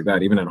spots like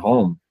that, even at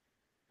home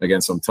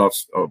against some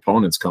tough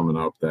opponents coming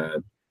up,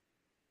 that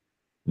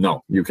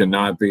no, you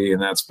cannot be in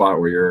that spot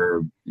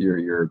where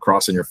you're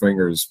crossing your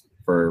fingers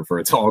for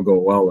it to all go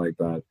well like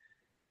that.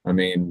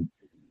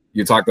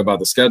 You talked about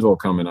the schedule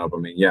coming up.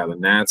 The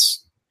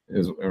Nats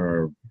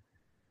and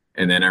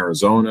then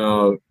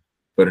Arizona,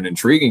 but an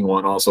intriguing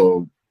one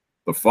also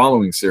the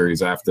following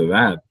series after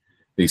that,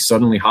 the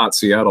suddenly hot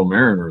Seattle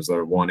Mariners that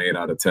have won 8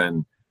 out of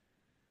 10.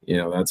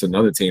 That's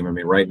another team.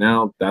 Right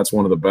now, that's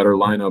one of the better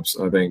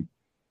lineups, I think,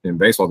 in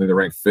baseball. I think they're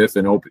ranked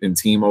 5th in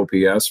team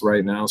OPS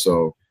right now.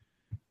 So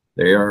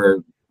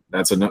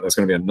that's going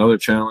to be another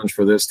challenge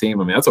for this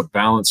team. That's a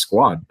balanced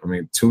squad.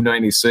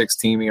 2.96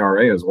 team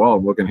ERA as well.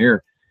 I'm looking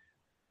here.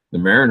 The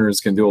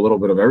Mariners can do a little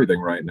bit of everything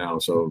right now.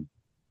 So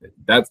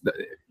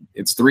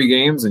it's 3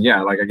 games. And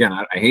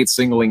I hate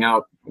singling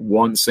out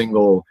one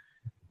single,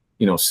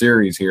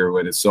 series here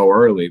when it's so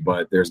early,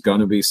 but there's going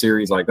to be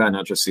series like that,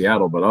 not just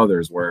Seattle, but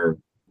others where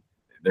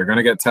they're going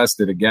to get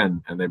tested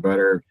again, and they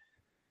better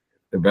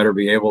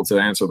be able to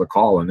answer the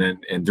call.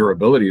 And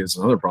durability is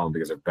another problem,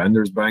 because if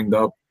Bender's banged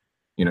up,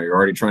 you're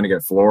already trying to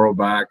get Floro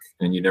back,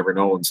 and you never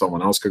know when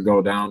someone else could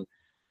go down.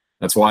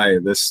 That's why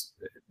this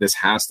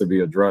has to be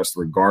addressed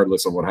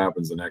regardless of what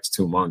happens the next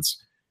 2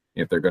 months,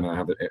 if they're going to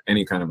have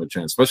any kind of a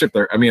chance, especially if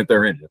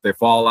they're in. If they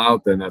fall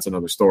out, then that's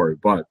another story.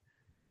 But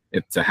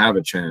to have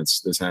a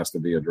chance, this has to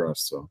be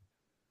addressed. So,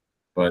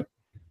 but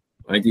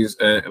like you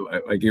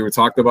were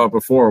talked about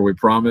before, we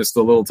promised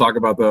a lot of talk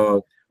about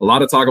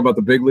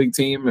the big league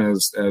team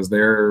as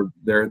they're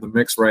in the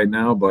mix right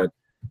now. But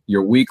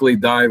your weekly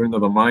dive into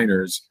the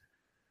minors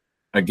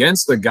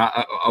against a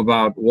guy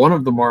about one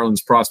of the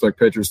Marlins prospect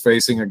pitchers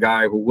facing a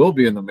guy who will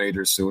be in the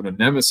majors soon, a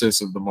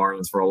nemesis of the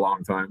Marlins for a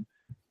long time.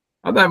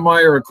 How'd that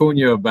Meyer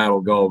Acuna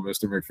battle go,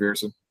 Mr.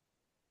 McPherson?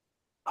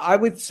 I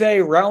would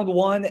say round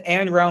 1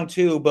 and round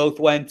 2 both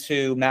went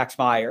to Max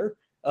Meyer.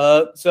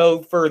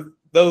 So for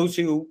those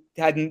who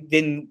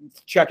didn't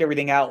check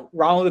everything out,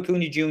 Ronald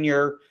Acuna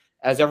Jr.,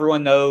 as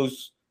everyone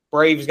knows,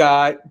 Braves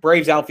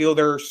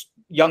outfielder,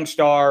 young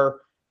star,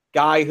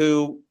 guy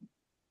who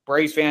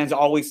Braves fans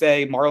always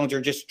say Marlins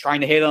are just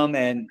trying to hit him,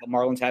 and the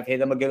Marlins have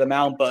hit him a good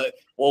amount, but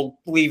we'll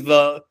leave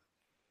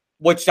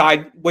which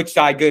side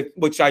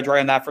dry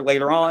on that for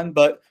later on.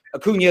 But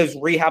Acuna's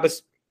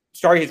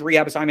started his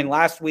rehab assignment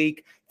last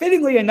week,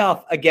 fittingly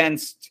enough,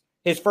 against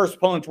his first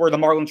opponents were the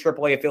Marlins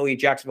AAA affiliate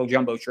Jacksonville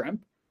Jumbo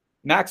Shrimp.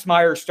 Max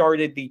Meyer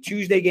started the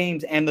Tuesday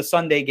games and the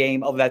Sunday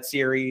game of that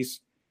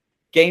series.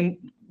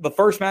 The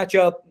first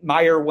matchup,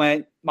 Meyer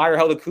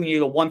held Acuna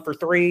to 1 for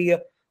 3,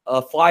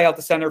 a fly out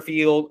to center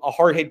field, a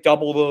hard hit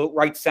double to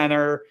right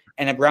center,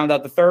 and a ground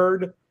out to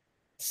third.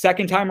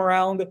 Second time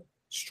around,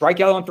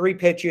 strikeout on 3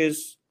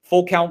 pitches,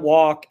 full count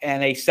walk,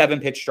 and a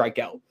 7-pitch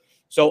strikeout.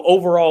 So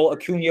overall,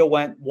 Acuna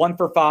went 1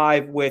 for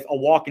 5 with a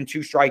walk and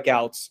 2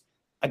 strikeouts.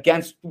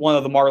 against one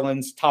of the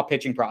Marlins' top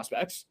pitching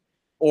prospects.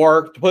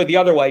 Or to put it the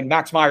other way,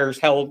 Max Myers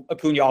held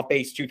Acuna off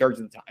base 2/3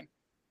 of the time,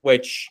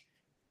 which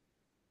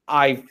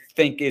I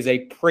think is a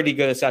pretty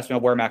good assessment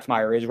of where Max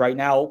Meyer is right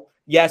now.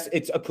 Yes,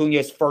 it's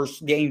Acuna's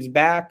first games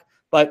back,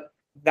 but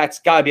that's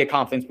got to be a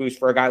confidence boost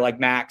for a guy like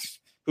Max,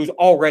 who's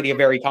already a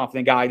very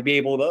confident guy, to be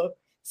able to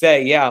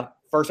say, yeah,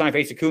 first time I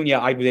faced Acuna,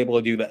 I was able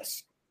to do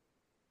this.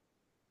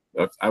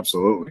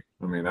 Absolutely.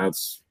 I mean,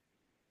 that's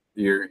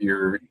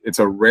it's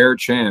a rare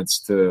chance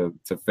to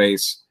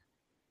face.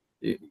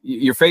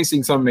 You're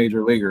facing some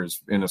major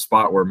leaguers in a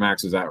spot where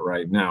Max is at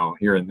right now,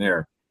 here and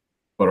there.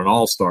 But an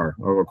all-star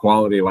of a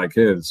quality like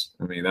his,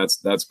 I mean,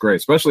 that's great,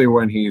 especially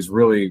when he's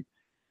really,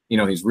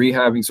 he's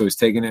rehabbing. So he's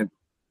taking it,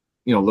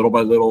 little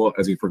by little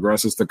as he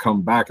progresses to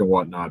come back and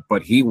whatnot.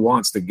 But he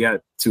wants to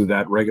get to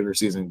that regular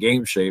season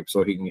game shape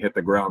so he can hit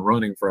the ground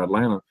running for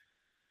Atlanta.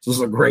 So this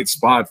is a great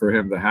spot for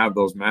him to have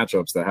those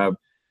matchups, to have,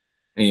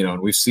 and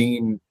we've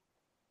seen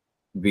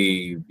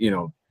the,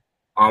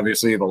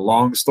 obviously the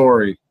long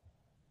story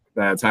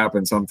that's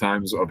happened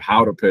sometimes of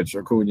how to pitch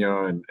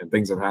Acuna and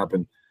things have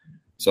happened.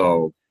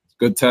 So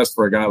good test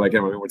for a guy like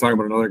him. I mean, we're talking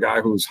about another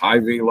guy who's high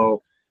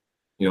velo,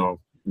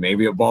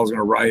 maybe a ball's going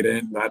to ride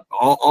in. That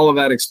all of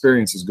that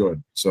experience is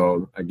good.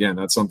 So again,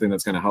 that's something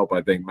that's going to help,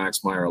 I think,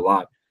 Max Meyer a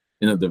lot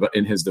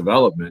in his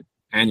development.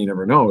 And you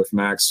never know if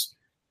Max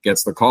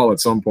gets the call at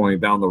some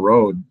point down the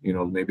road,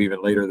 maybe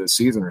even later this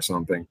season or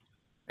something,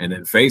 and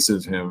then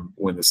faces him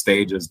when the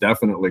stage is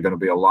definitely going to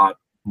be a lot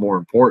more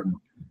important,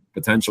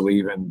 potentially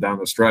even down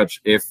the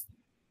stretch, if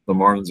the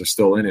Marlins are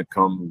still in it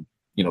come,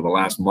 the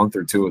last month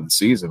or two of the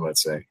season,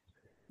 let's say.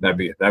 That'd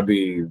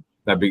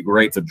be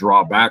great to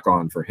draw back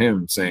on for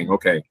him, saying,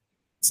 okay,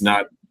 it's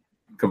not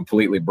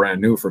completely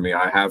brand new for me.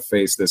 I have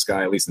faced this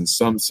guy, at least in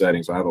some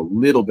settings. So I have a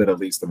little bit, at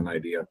least, of an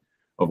idea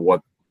of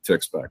what to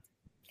expect.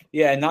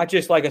 Yeah, not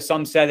just like a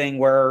some setting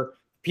where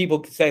people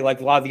could say,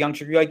 like a lot of the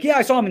youngsters, you're like, yeah,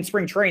 I saw him in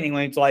spring training,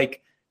 when it's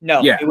like, no,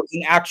 It was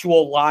an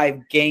actual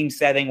live game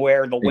setting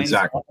where the wins,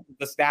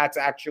 the stats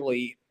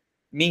actually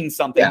mean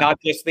something, not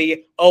just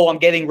I'm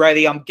getting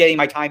ready, I'm getting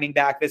my timing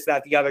back, this,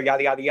 that, the other,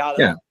 yada, yada, yada.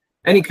 Yeah.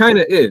 And he kind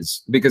of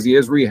is, because he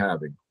is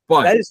rehabbing.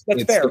 But that's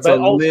fair. It's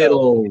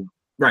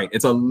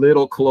a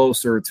little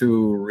closer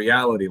to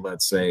reality,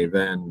 let's say,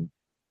 than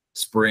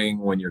spring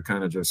when you're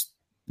kind of just,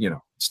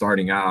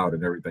 starting out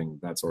and everything,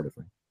 that sort of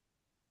thing.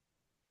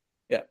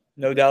 Yeah,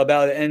 no doubt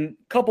about it. And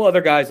a couple other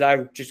guys I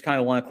just kind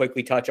of want to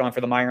quickly touch on for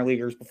the minor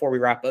leaguers before we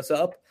wrap this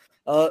up.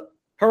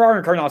 Gerardo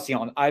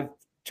Encarnacion, I've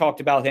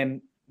talked about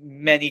him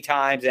many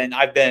times, and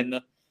I've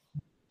been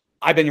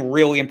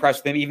really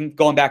impressed with him, even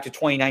going back to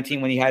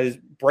 2019 when he had his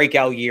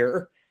breakout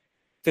year.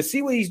 To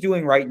see what he's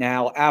doing right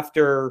now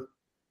after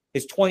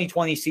his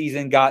 2020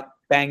 season got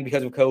banged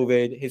because of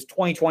COVID, his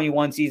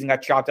 2021 season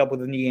got chopped up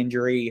with a knee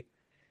injury.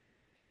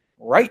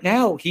 Right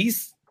now,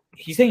 he's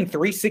hitting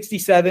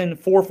 367,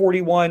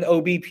 441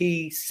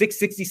 OBP,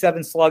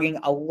 667 slugging,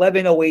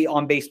 1108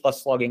 on base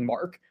plus slugging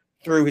mark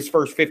through his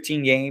first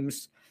 15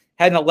 games.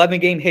 Had an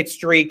 11-game hit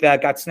streak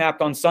that got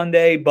snapped on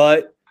Sunday,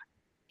 but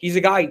he's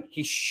a guy.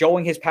 He's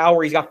showing his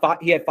power. He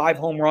had 5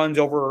 home runs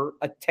over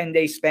a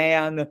 10-day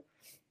span.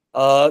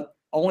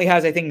 Only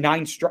has, I think,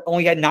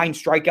 only had 9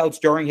 strikeouts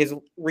during his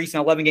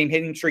recent 11-game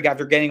hitting streak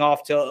after getting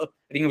off to,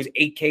 I think it was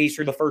 8 Ks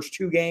through the first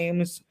 2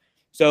 games.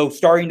 So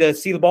starting to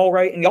see the ball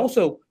right. And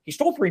he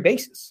stole 3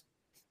 bases,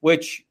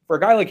 which for a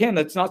guy like him,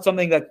 that's not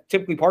something that's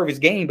typically part of his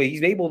game, but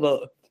he's able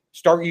to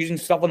start using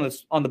stuff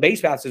on the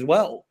base paths as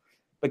well.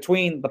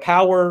 Between the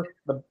power,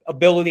 the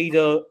ability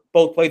to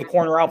both play the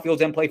corner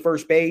outfields and play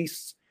first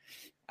base.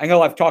 I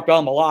know I've talked about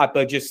him a lot,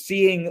 but just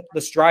seeing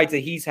the strides that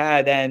he's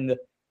had and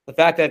the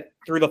fact that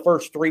through the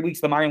first 3 weeks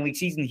of the minor league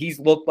season, he's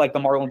looked like the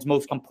Marlins'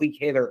 most complete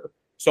hitter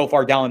so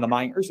far down in the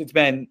minors. It's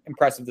been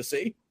impressive to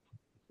see.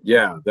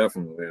 Yeah,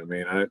 definitely. I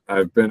mean,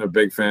 I've been a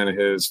big fan of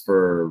his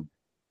for,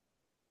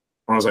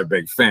 I was a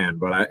big fan,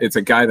 but it's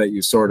a guy that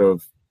you sort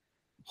of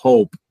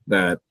hope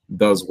that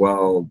does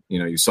well.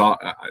 You saw,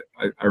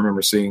 I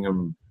remember seeing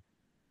him,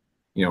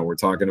 we're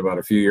talking about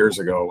a few years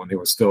ago when he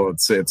was still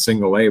at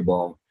single A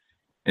ball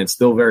and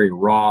still very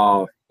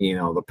raw.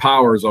 The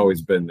power's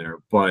always been there,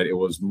 but it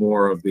was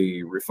more of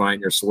the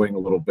refine your swing a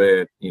little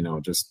bit,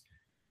 just,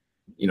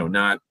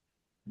 not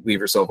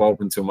leave yourself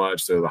open too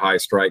much to the high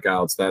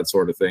strikeouts, that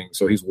sort of thing.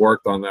 So he's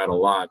worked on that a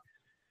lot.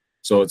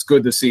 So it's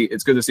good to see.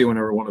 It's good to see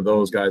whenever one of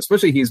those guys,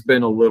 especially he's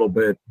been a little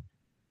bit,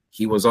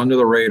 he was under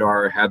the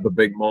radar, had the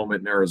big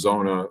moment in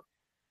Arizona,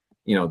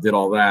 did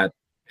all that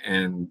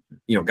and,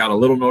 got a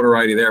little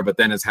notoriety there, but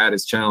then has had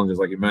his challenges,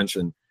 like you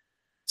mentioned,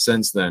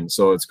 since then.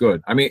 So it's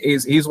good. I mean,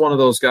 he's one of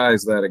those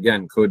guys that,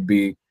 again, could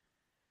be,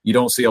 you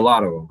don't see a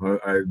lot of them.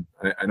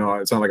 I know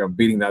it sounds like I'm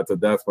beating that to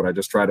death, but I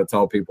just try to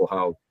tell people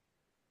how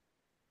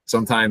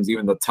sometimes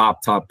even the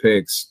top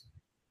picks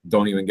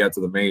don't even get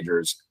to the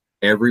majors.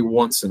 Every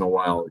once in a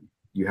while,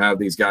 you have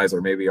these guys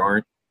that maybe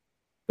aren't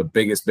the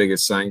biggest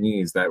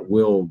signees that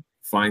will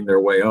find their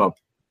way up.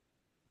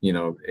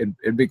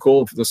 It'd be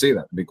cool to see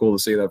that. It'd be cool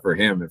to see that for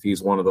him if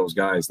he's one of those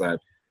guys that,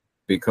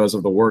 because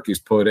of the work he's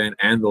put in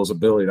and those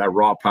ability, that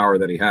raw power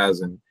that he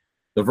has, and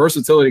the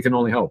versatility can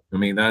only help. I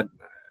mean,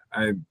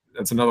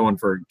 that's another one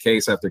for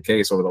case after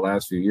case over the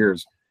last few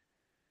years.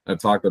 I've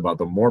talked about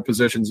the more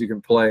positions you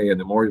can play and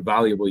the more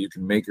valuable you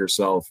can make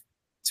yourself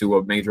to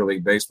a Major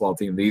League Baseball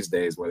team these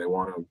days, where they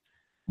want to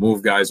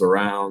move guys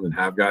around and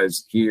have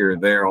guys here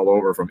and there all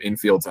over from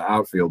infield to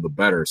outfield, the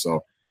better.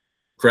 So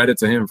credit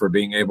to him for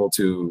being able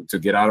to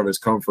get out of his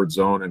comfort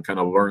zone and kind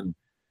of learn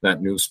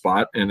that new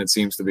spot. And it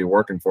seems to be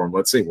working for him.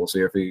 Let's see. We'll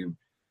see if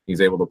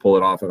he's able to pull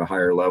it off at a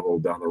higher level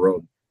down the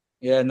road.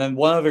 Yeah, and then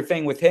one other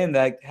thing with him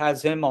that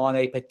has him on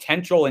a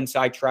potential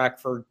inside track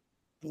for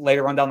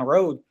later on down the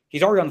road,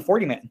 he's already on the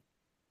 40-man.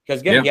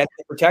 Because, again, he had to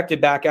be protected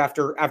back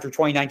after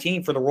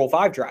 2019 for the Rule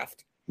 5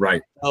 draft.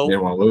 Right. So, you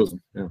didn't want to lose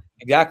him. Yeah.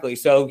 Exactly.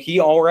 So he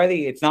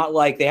already – it's not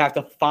like they have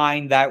to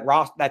find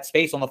that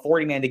space on the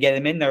 40-man to get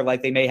him in there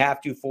like they may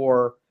have to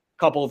for a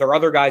couple of their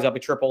other guys up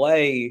at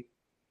AAA,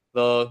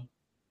 the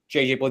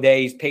J.J.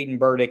 Bleday's, Peyton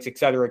Burdicks, et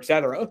cetera, et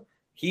cetera.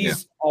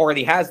 He's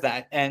already has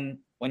that. And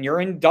when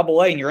you're in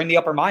AA and you're in the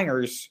upper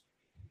minors,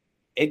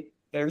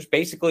 there's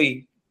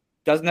basically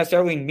doesn't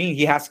necessarily mean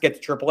he has to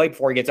get to AAA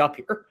before he gets up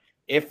here.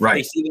 If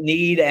they see the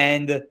need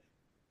and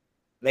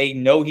they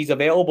know he's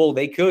available,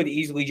 they could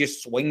easily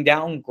just swing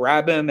down,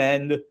 grab him,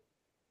 and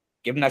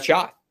give him that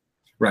shot.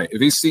 Right.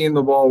 If he's seeing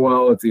the ball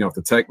well, if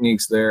the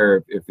technique's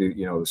there, if the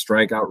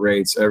strikeout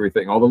rates,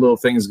 everything, all the little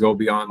things go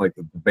beyond like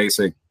the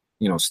basic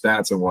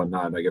stats and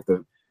whatnot. Like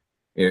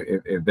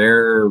if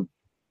their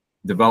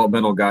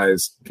developmental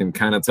guys can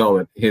kind of tell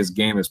that his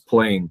game is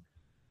playing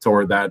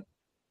toward that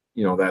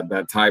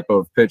that type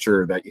of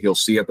pitcher that he'll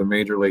see at the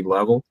major league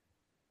level,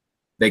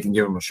 they can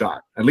give him a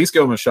shot. At least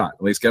give him a shot.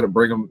 At least got to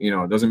bring him.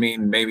 It doesn't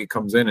mean maybe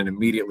comes in and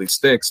immediately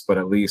sticks, but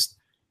at least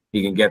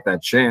he can get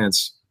that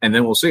chance, and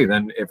then we'll see.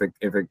 Then if it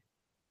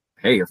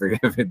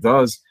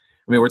does,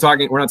 I mean,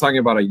 we're not talking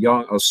about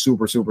a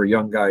super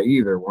young guy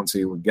either. Once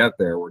he would get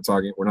there, we're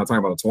not talking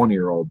about a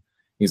 20-year-old.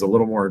 He's a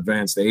little more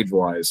advanced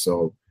age-wise,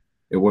 so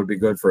it would be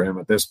good for him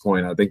at this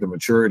point. I think the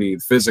maturity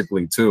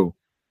physically too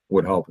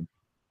would help him.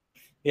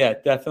 Yeah,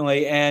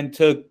 definitely. And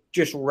to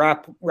just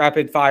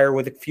rapid fire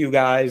with a few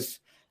guys.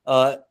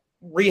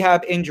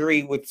 Rehab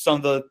injury with some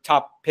of the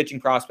top pitching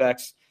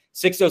prospects.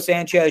 Sixto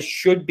Sanchez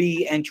should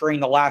be entering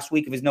the last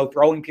week of his no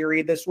throwing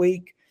period this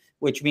week,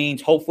 which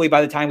means hopefully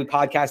by the time we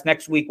podcast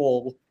next week,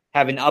 we'll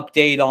have an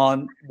update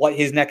on what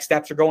his next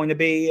steps are going to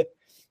be.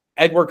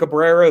 Edward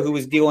Cabrera, who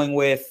is dealing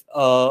with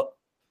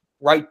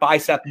right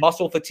bicep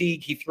muscle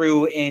fatigue. He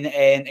threw in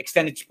an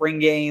extended spring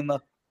game. I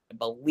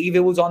believe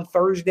it was on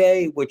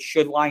Thursday, which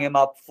should line him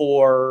up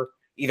for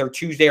either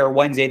Tuesday or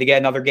Wednesday to get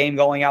another game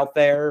going out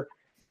there.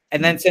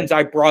 And then since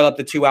I brought up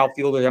the two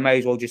outfielders, I might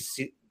as well just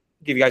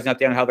give you guys an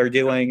update on how they're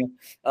doing.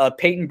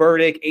 Peyton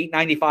Burdick,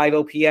 895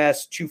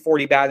 OPS,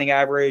 240 batting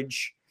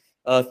average,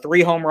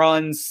 3 home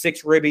runs,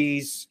 6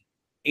 ribbies,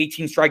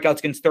 18 strikeouts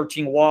against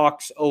 13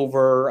 walks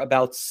over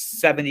about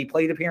 70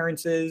 plate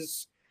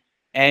appearances.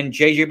 And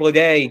J.J.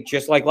 Bleday,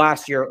 just like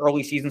last year,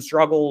 early season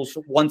struggles,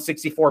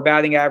 164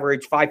 batting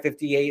average,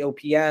 558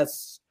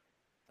 OPS.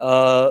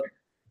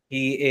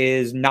 He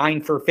is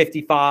 9 for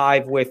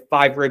 55 with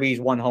 5 ribbies,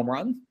 1 home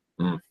run.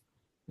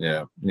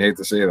 Yeah, you hate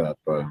to see that,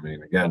 but I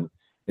mean, again,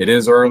 it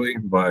is early,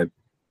 but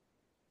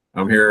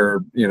I'm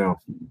here,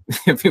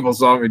 if people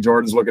saw me,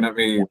 Jordan's looking at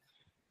me,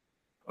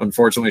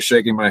 unfortunately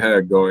shaking my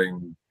head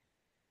going,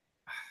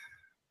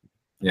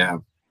 yeah,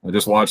 I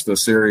just watched the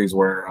series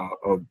where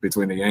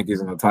between the Yankees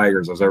and the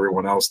Tigers, as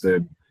everyone else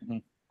did,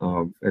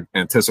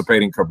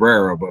 anticipating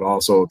Cabrera, but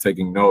also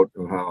taking note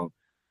of how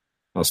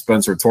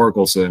Spencer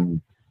Torkelson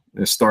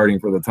is starting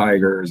for the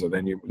Tigers, and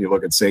then you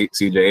look at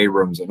C.J.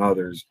 Abrams and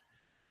others.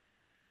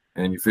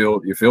 And you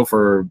feel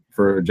for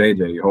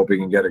JJ. You hope he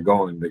can get it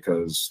going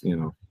because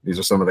these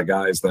are some of the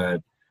guys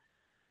that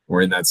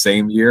were in that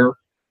same year,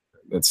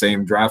 that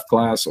same draft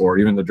class, or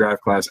even the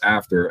draft class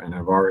after, and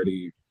have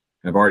already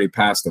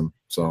passed them.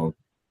 So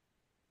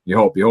you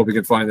hope he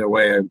can find a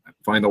way,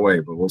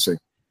 but we'll see.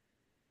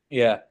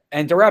 Yeah,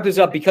 and to wrap this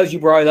up, because you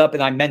brought it up,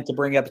 and I meant to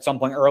bring it up at some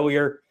point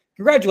earlier.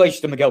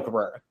 Congratulations to Miguel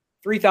Cabrera,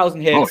 3,000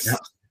 hits. Oh,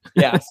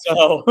 yeah.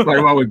 So like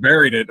about we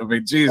buried it. I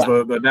mean, geez,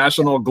 the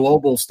national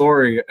global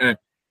story.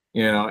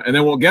 And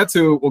then we'll get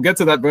to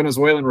that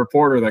Venezuelan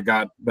reporter that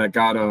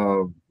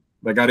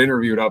got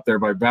interviewed up there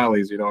by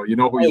Bally's. You know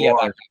who you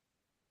are.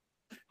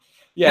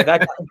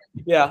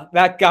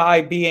 That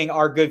guy being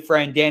our good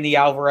friend Danny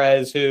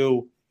Alvarez,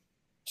 who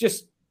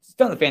just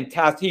done a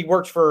fantastic. He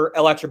works for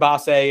El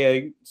Estrabase,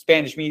 a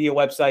Spanish media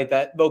website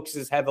that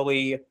focuses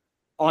heavily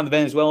on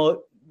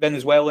the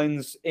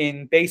Venezuelans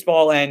in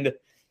baseball, and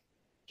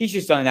he's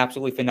just done an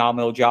absolutely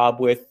phenomenal job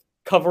with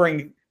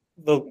covering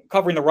the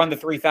run to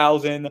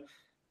 3,000.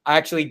 I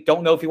actually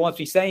don't know if he wants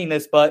to be saying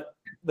this, but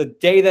the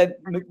day that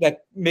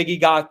Miggy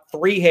got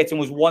 3 hits and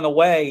was 1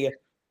 away,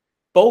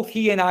 both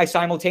he and I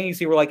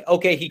simultaneously were like,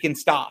 okay, he can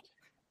stop.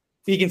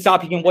 He can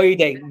stop. He can wait a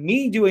day.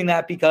 Me doing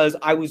that because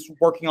I was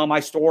working on my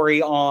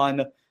story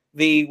on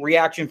the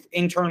reaction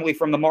internally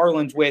from the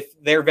Marlins with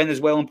their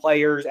Venezuelan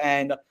players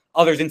and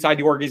others inside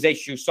the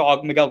organization who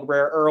saw Miguel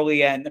Cabrera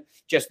early and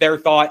just their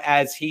thought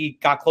as he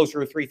got closer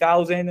to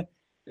 3,000.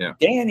 Yeah.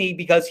 Danny,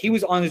 because he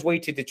was on his way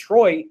to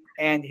Detroit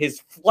and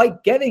his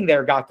flight getting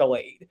there got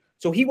delayed.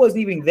 So he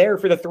wasn't even there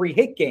for the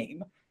 3-hit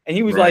game. And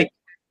he was Right. like,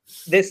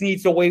 this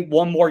needs to wait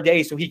one more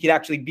day so he could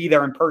actually be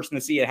there in person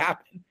to see it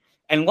happen.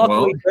 And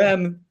luckily for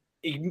him,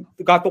 he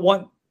got the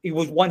one. He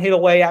was one hit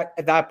away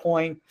at that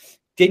point.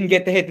 Didn't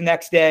get the hit the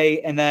next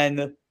day, and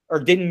then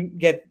didn't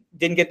get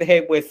the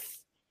hit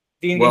with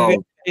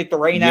hit the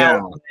rain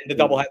out and the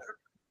doubleheader.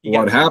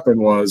 What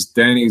happened was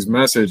Danny's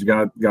message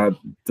got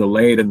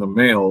delayed in the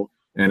mail,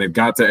 and it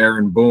got to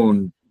Aaron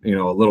Boone, a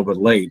little bit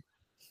late.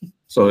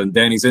 So then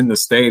Danny's in the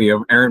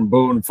stadium. Aaron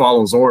Boone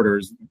follows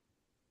orders,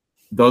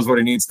 does what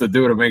he needs to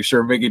do to make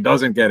sure Miggy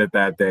doesn't get it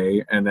that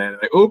day, and then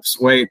oops,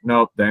 wait,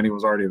 nope, Danny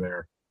was already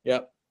there.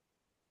 Yep.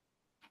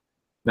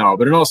 No,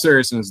 but in all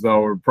seriousness,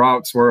 though,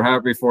 we're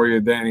happy for you,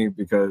 Danny,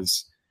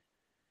 because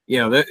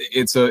it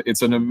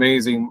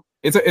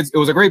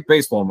was a great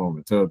baseball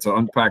moment to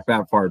unpack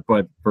that part.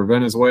 But for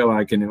Venezuela,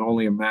 I can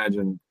only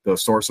imagine the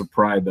source of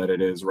pride that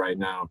it is right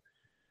now,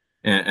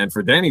 and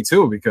for Danny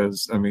too,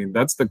 because I mean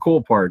that's the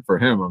cool part for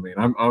him. I mean,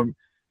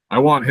 I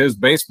want his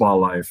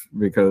baseball life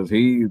because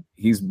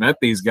he's met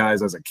these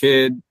guys as a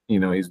kid.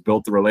 He's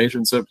built the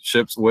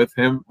relationships with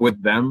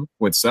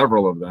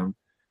several of them,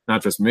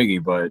 not just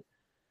Miggy, but.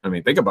 I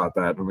mean, think about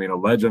that. I mean, a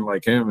legend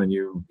like him, and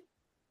you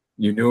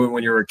knew him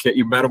when you were a kid.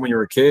 You met him when you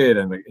were a kid,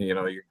 and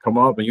you come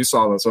up and you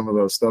saw some of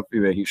those stuff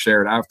that he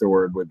shared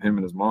afterward with him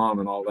and his mom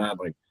and all that.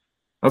 Like,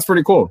 that's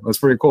pretty cool. That's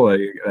pretty cool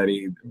that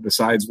he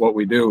besides what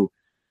we do,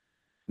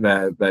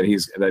 that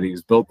he's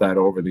built that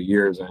over the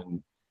years,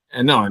 and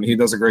he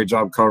does a great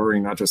job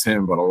covering not just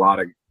him, but a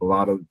lot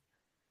of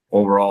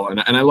overall.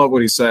 And I love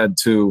what he said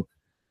too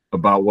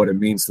about what it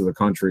means to the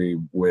country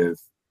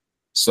with.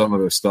 Some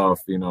of the stuff,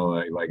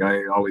 like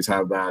I always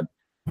have that,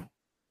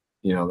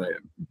 that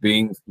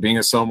being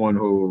as someone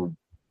who,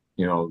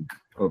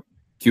 of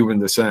Cuban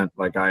descent,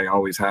 like I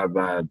always have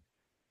that.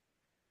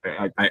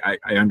 I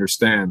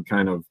understand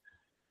kind of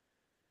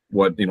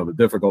what the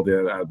difficulty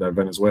that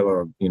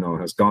Venezuela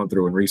has gone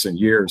through in recent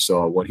years.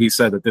 So what he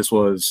said that this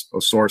was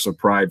a source of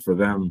pride for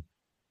them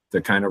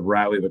to kind of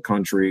rally the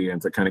country and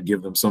to kind of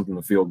give them something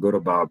to feel good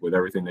about with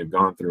everything they've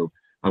gone through.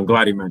 I'm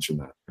glad he mentioned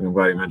that. I'm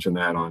glad he mentioned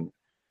that on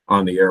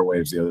the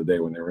airwaves the other day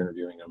when they were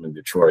interviewing him in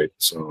Detroit.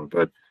 So,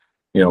 but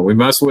we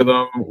mess with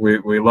him,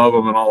 we love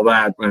him and all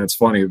that, and it's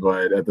funny,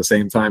 but at the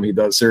same time, he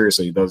does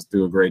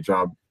do a great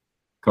job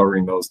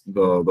covering those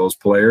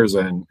players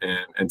and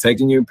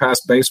taking you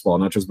past baseball,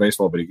 not just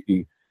baseball, but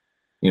he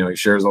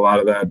shares a lot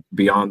of that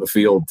beyond the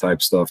field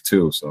type stuff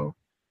too. So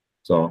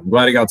I'm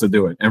glad he got to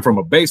do it. And from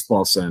a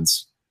baseball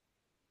sense,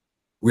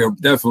 we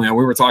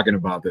were talking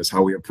about this,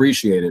 how we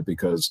appreciate it,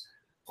 because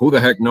who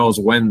the heck knows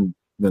when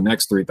the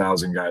next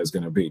 3,000 guy is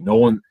going to be. No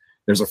one.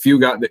 There's a few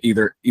guys that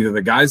either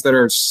the guys that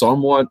are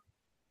somewhat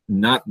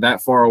not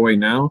that far away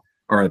now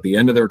are at the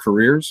end of their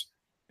careers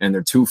and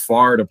they're too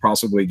far to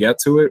possibly get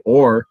to it,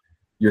 or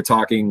you're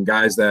talking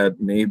guys that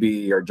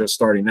maybe are just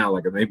starting now.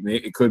 Like maybe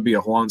it could be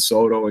a Juan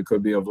Soto, it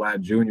could be a Vlad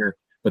Jr.,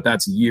 but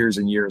that's years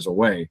and years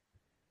away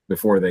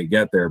before they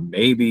get there.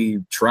 Maybe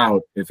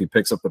Trout, if he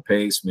picks up the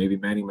pace, maybe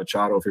Manny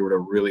Machado, if he were to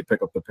really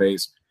pick up the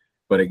pace.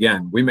 But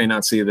again, we may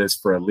not see this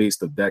for at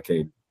least a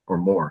decade or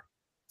more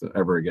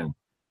ever again.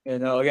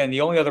 Again,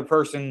 the only other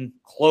person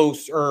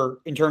close, or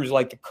in terms of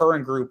like the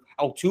current group,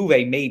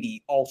 Altuve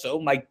maybe also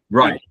might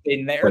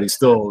in there, but it's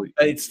still a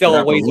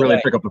ways really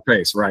away. Pick up the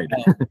pace, right?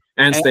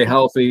 and stay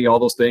healthy, all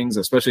those things,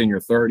 especially in your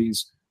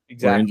 30s,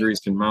 where injuries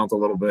can mount a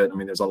little bit. I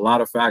mean, there's a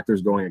lot of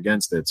factors going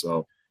against it.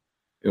 So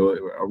I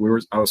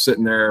was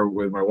sitting there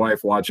with my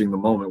wife watching the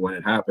moment when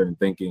it happened, and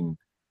thinking,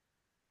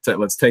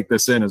 let's take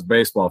this in as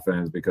baseball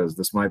fans, because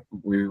this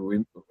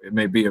it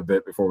may be a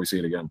bit before we see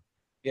it again.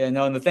 Yeah,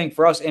 no, and the thing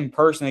for us in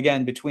person,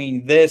 again,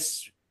 between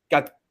this,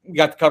 we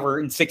got to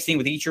cover in 16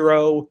 with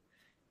Ichiro,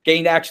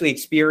 getting to actually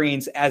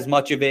experience as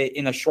much of it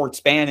in a short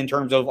span in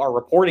terms of our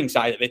reporting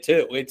side of it,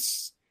 too. We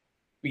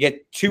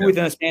get two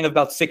within a span of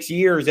about 6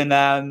 years, and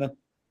then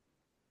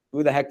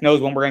who the heck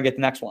knows when we're going to get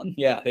the next one.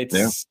 Yeah, Who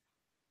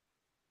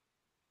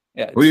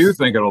do you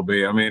think it'll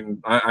be? I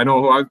mean, I know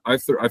who I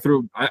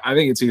threw. I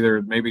think it's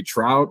either maybe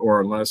Trout,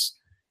 or unless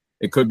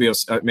it could be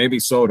maybe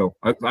Soto.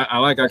 I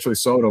like actually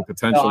Soto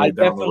potentially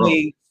down the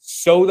road.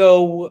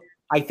 Soto,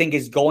 I think,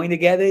 is going to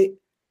get it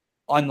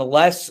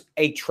unless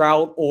a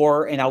Trout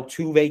or an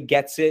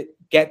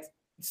Altuve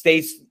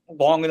stays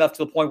long enough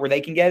to the point where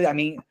they can get it. I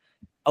mean,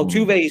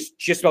 Altuve is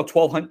just about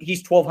 1,200.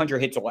 He's 1,200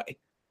 hits away.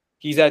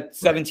 He's at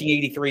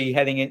 1,783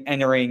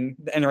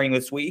 entering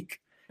this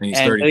week. And he's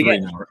 33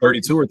 now, or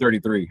 32 or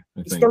 33. I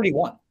think. He's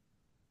 31.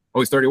 Oh,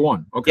 he's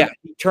 31. Okay. Yeah,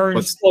 he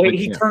turns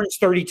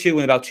 32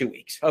 in about 2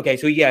 weeks. Okay,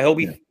 so he'll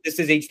be. This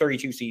is age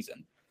 32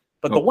 season.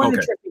 But the one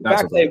interesting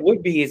fact that it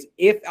would be is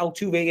if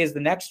Altuve is the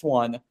next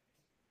one,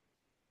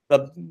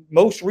 the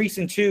most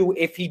recent two,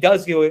 if he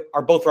does do it,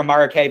 are both from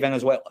Maracay,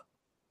 Venezuela.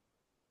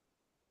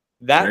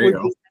 There you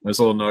go. That's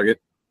a little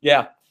nugget.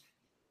 Yeah.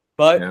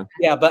 But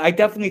I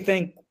definitely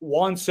think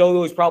Juan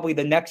Soto is probably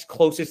the next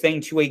closest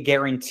thing to a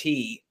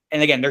guarantee.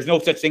 And again, there's no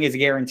such thing as a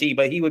guarantee,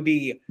 but he would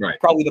be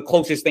probably the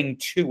closest thing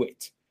to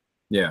it.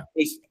 Yeah.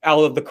 Out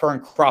of the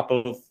current crop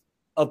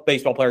of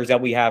baseball players that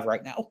we have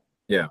right now.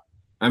 Yeah.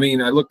 I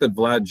mean, I looked at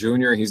Vlad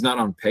Jr. He's not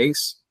on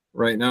pace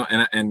right now.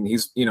 And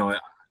he's,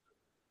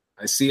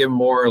 I see him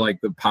more like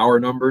the power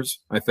numbers,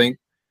 I think.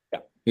 Yeah.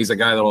 He's a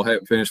guy that'll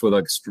finish with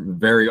a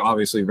very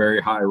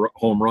high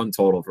home run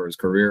total for his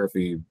career if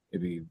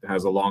he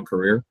has a long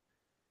career.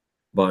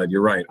 But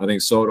you're right. I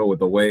think Soto, with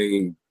the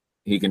way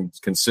he can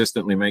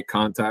consistently make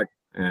contact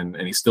and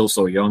he's still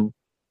so young,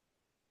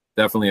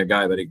 definitely a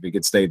guy that if he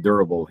could stay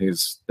durable,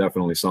 he's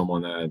definitely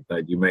someone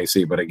that you may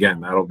see. But again,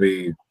 that'll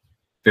be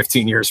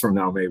 15 years from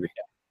now, maybe.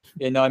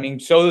 I mean,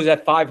 Soto's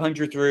at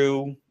 500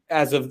 through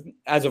as of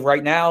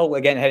right now,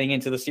 again, heading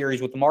into the series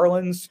with the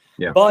Marlins.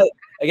 Yeah. But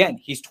again,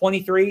 he's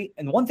 23.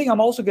 And one thing I'm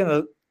also going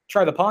to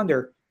try to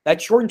ponder,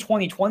 that shortened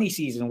 2020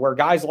 season where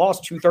guys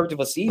lost 2/3 of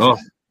a season. Oh,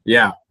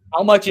 yeah.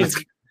 How much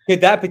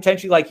could that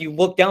potentially, like, you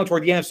look down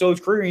toward the end of Soto's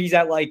career and he's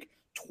at like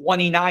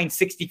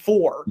 29-64.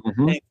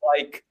 Mm-hmm. And it's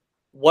like,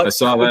 what? I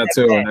saw that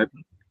too. And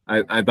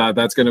I thought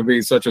that's going to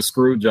be such a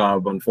screw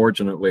job,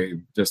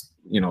 unfortunately, just,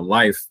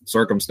 life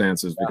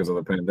circumstances because of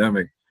the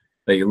pandemic,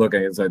 that you look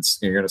at it,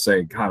 you're going to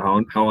say,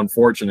 God, how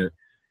unfortunate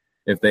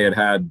if they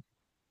had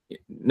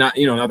not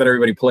that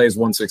everybody plays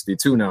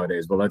 162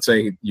 nowadays, but let's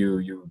say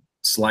you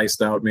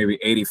sliced out maybe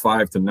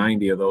 85 to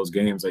 90 of those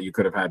games that you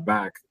could have had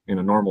back in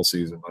a normal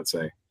season, let's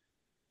say.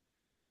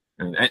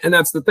 And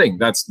that's the thing.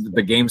 That's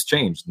the game's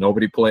changed.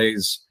 Nobody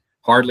plays,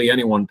 hardly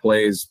anyone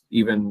plays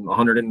even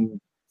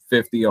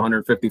 150,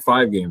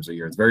 155 games a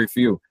year. It's very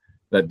few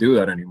that do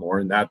that anymore.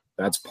 And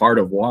that's part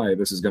of why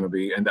this is going to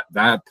be, and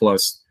that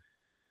plus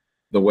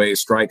the way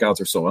strikeouts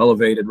are so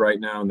elevated right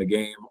now in the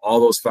game, all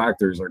those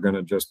factors are going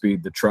to just be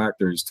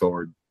detractors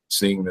toward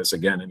seeing this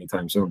again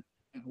anytime soon.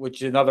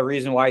 Which is another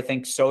reason why I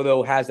think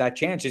Soto has that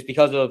chance, is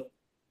because of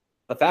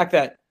the fact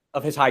that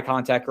of his high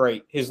contact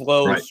rate, his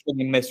low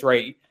swinging miss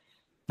rate,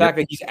 the fact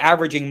that he's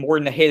averaging more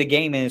than a hit a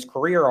game in his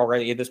career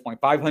already at this point,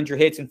 500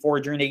 hits in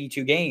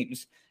 482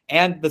 games.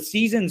 And the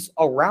seasons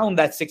around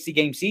that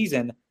 60-game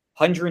season,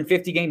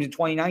 150 games in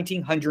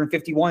 2019,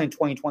 151 in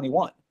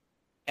 2021.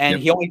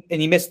 And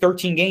he missed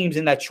 13 games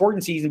in that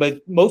shortened season,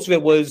 but most of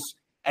it was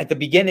at the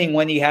beginning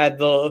when he had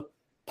the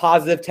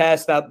positive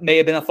test that may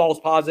have been a false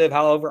positive.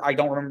 However, I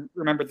don't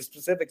remember the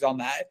specifics on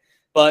that.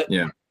 But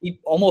he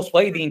almost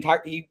played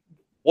he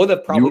would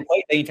have probably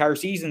played the entire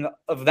season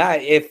of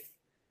that if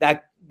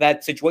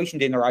that situation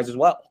didn't arise as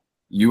well.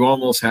 You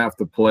almost have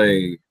to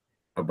play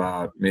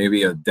about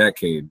maybe a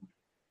decade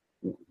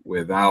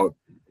without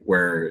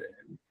where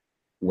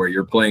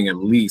you're playing at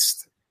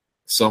least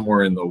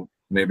somewhere in the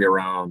maybe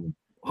around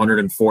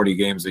 140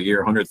 games a year,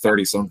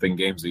 130 something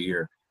games a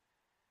year.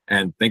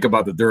 And think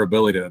about the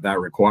durability that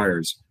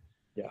requires.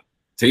 Yeah.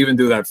 To even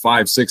do that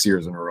 5-6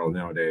 years in a row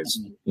nowadays,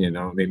 I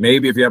mean,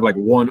 maybe if you have like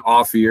one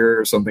off year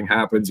or something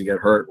happens, you get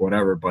hurt,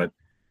 whatever. But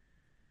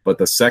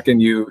the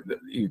second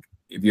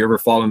if you ever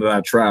fall into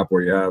that trap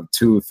where you have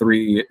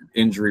 2-3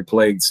 injury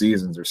plagued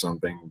seasons or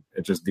something,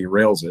 it just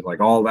derails it.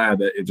 Like all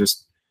that, it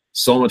just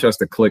so much has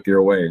to click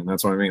your way. And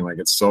that's what I mean. Like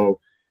it's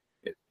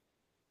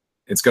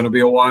going to be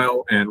a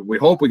while, and we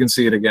hope we can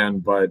see it again.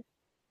 But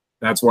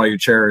that's why you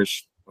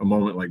cherish a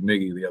moment like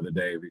Miggy the other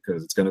day,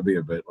 because it's going to be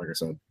a bit, like I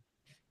said.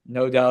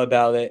 No doubt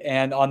about it.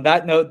 And on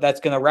that note, that's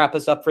going to wrap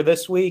us up for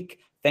this week.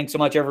 Thanks so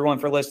much, everyone,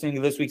 for listening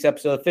to this week's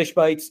episode of Fish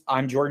Bites.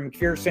 I'm Jordan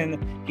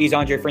McPherson. He's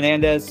Andre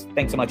Fernandez.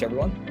 Thanks so much,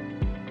 everyone.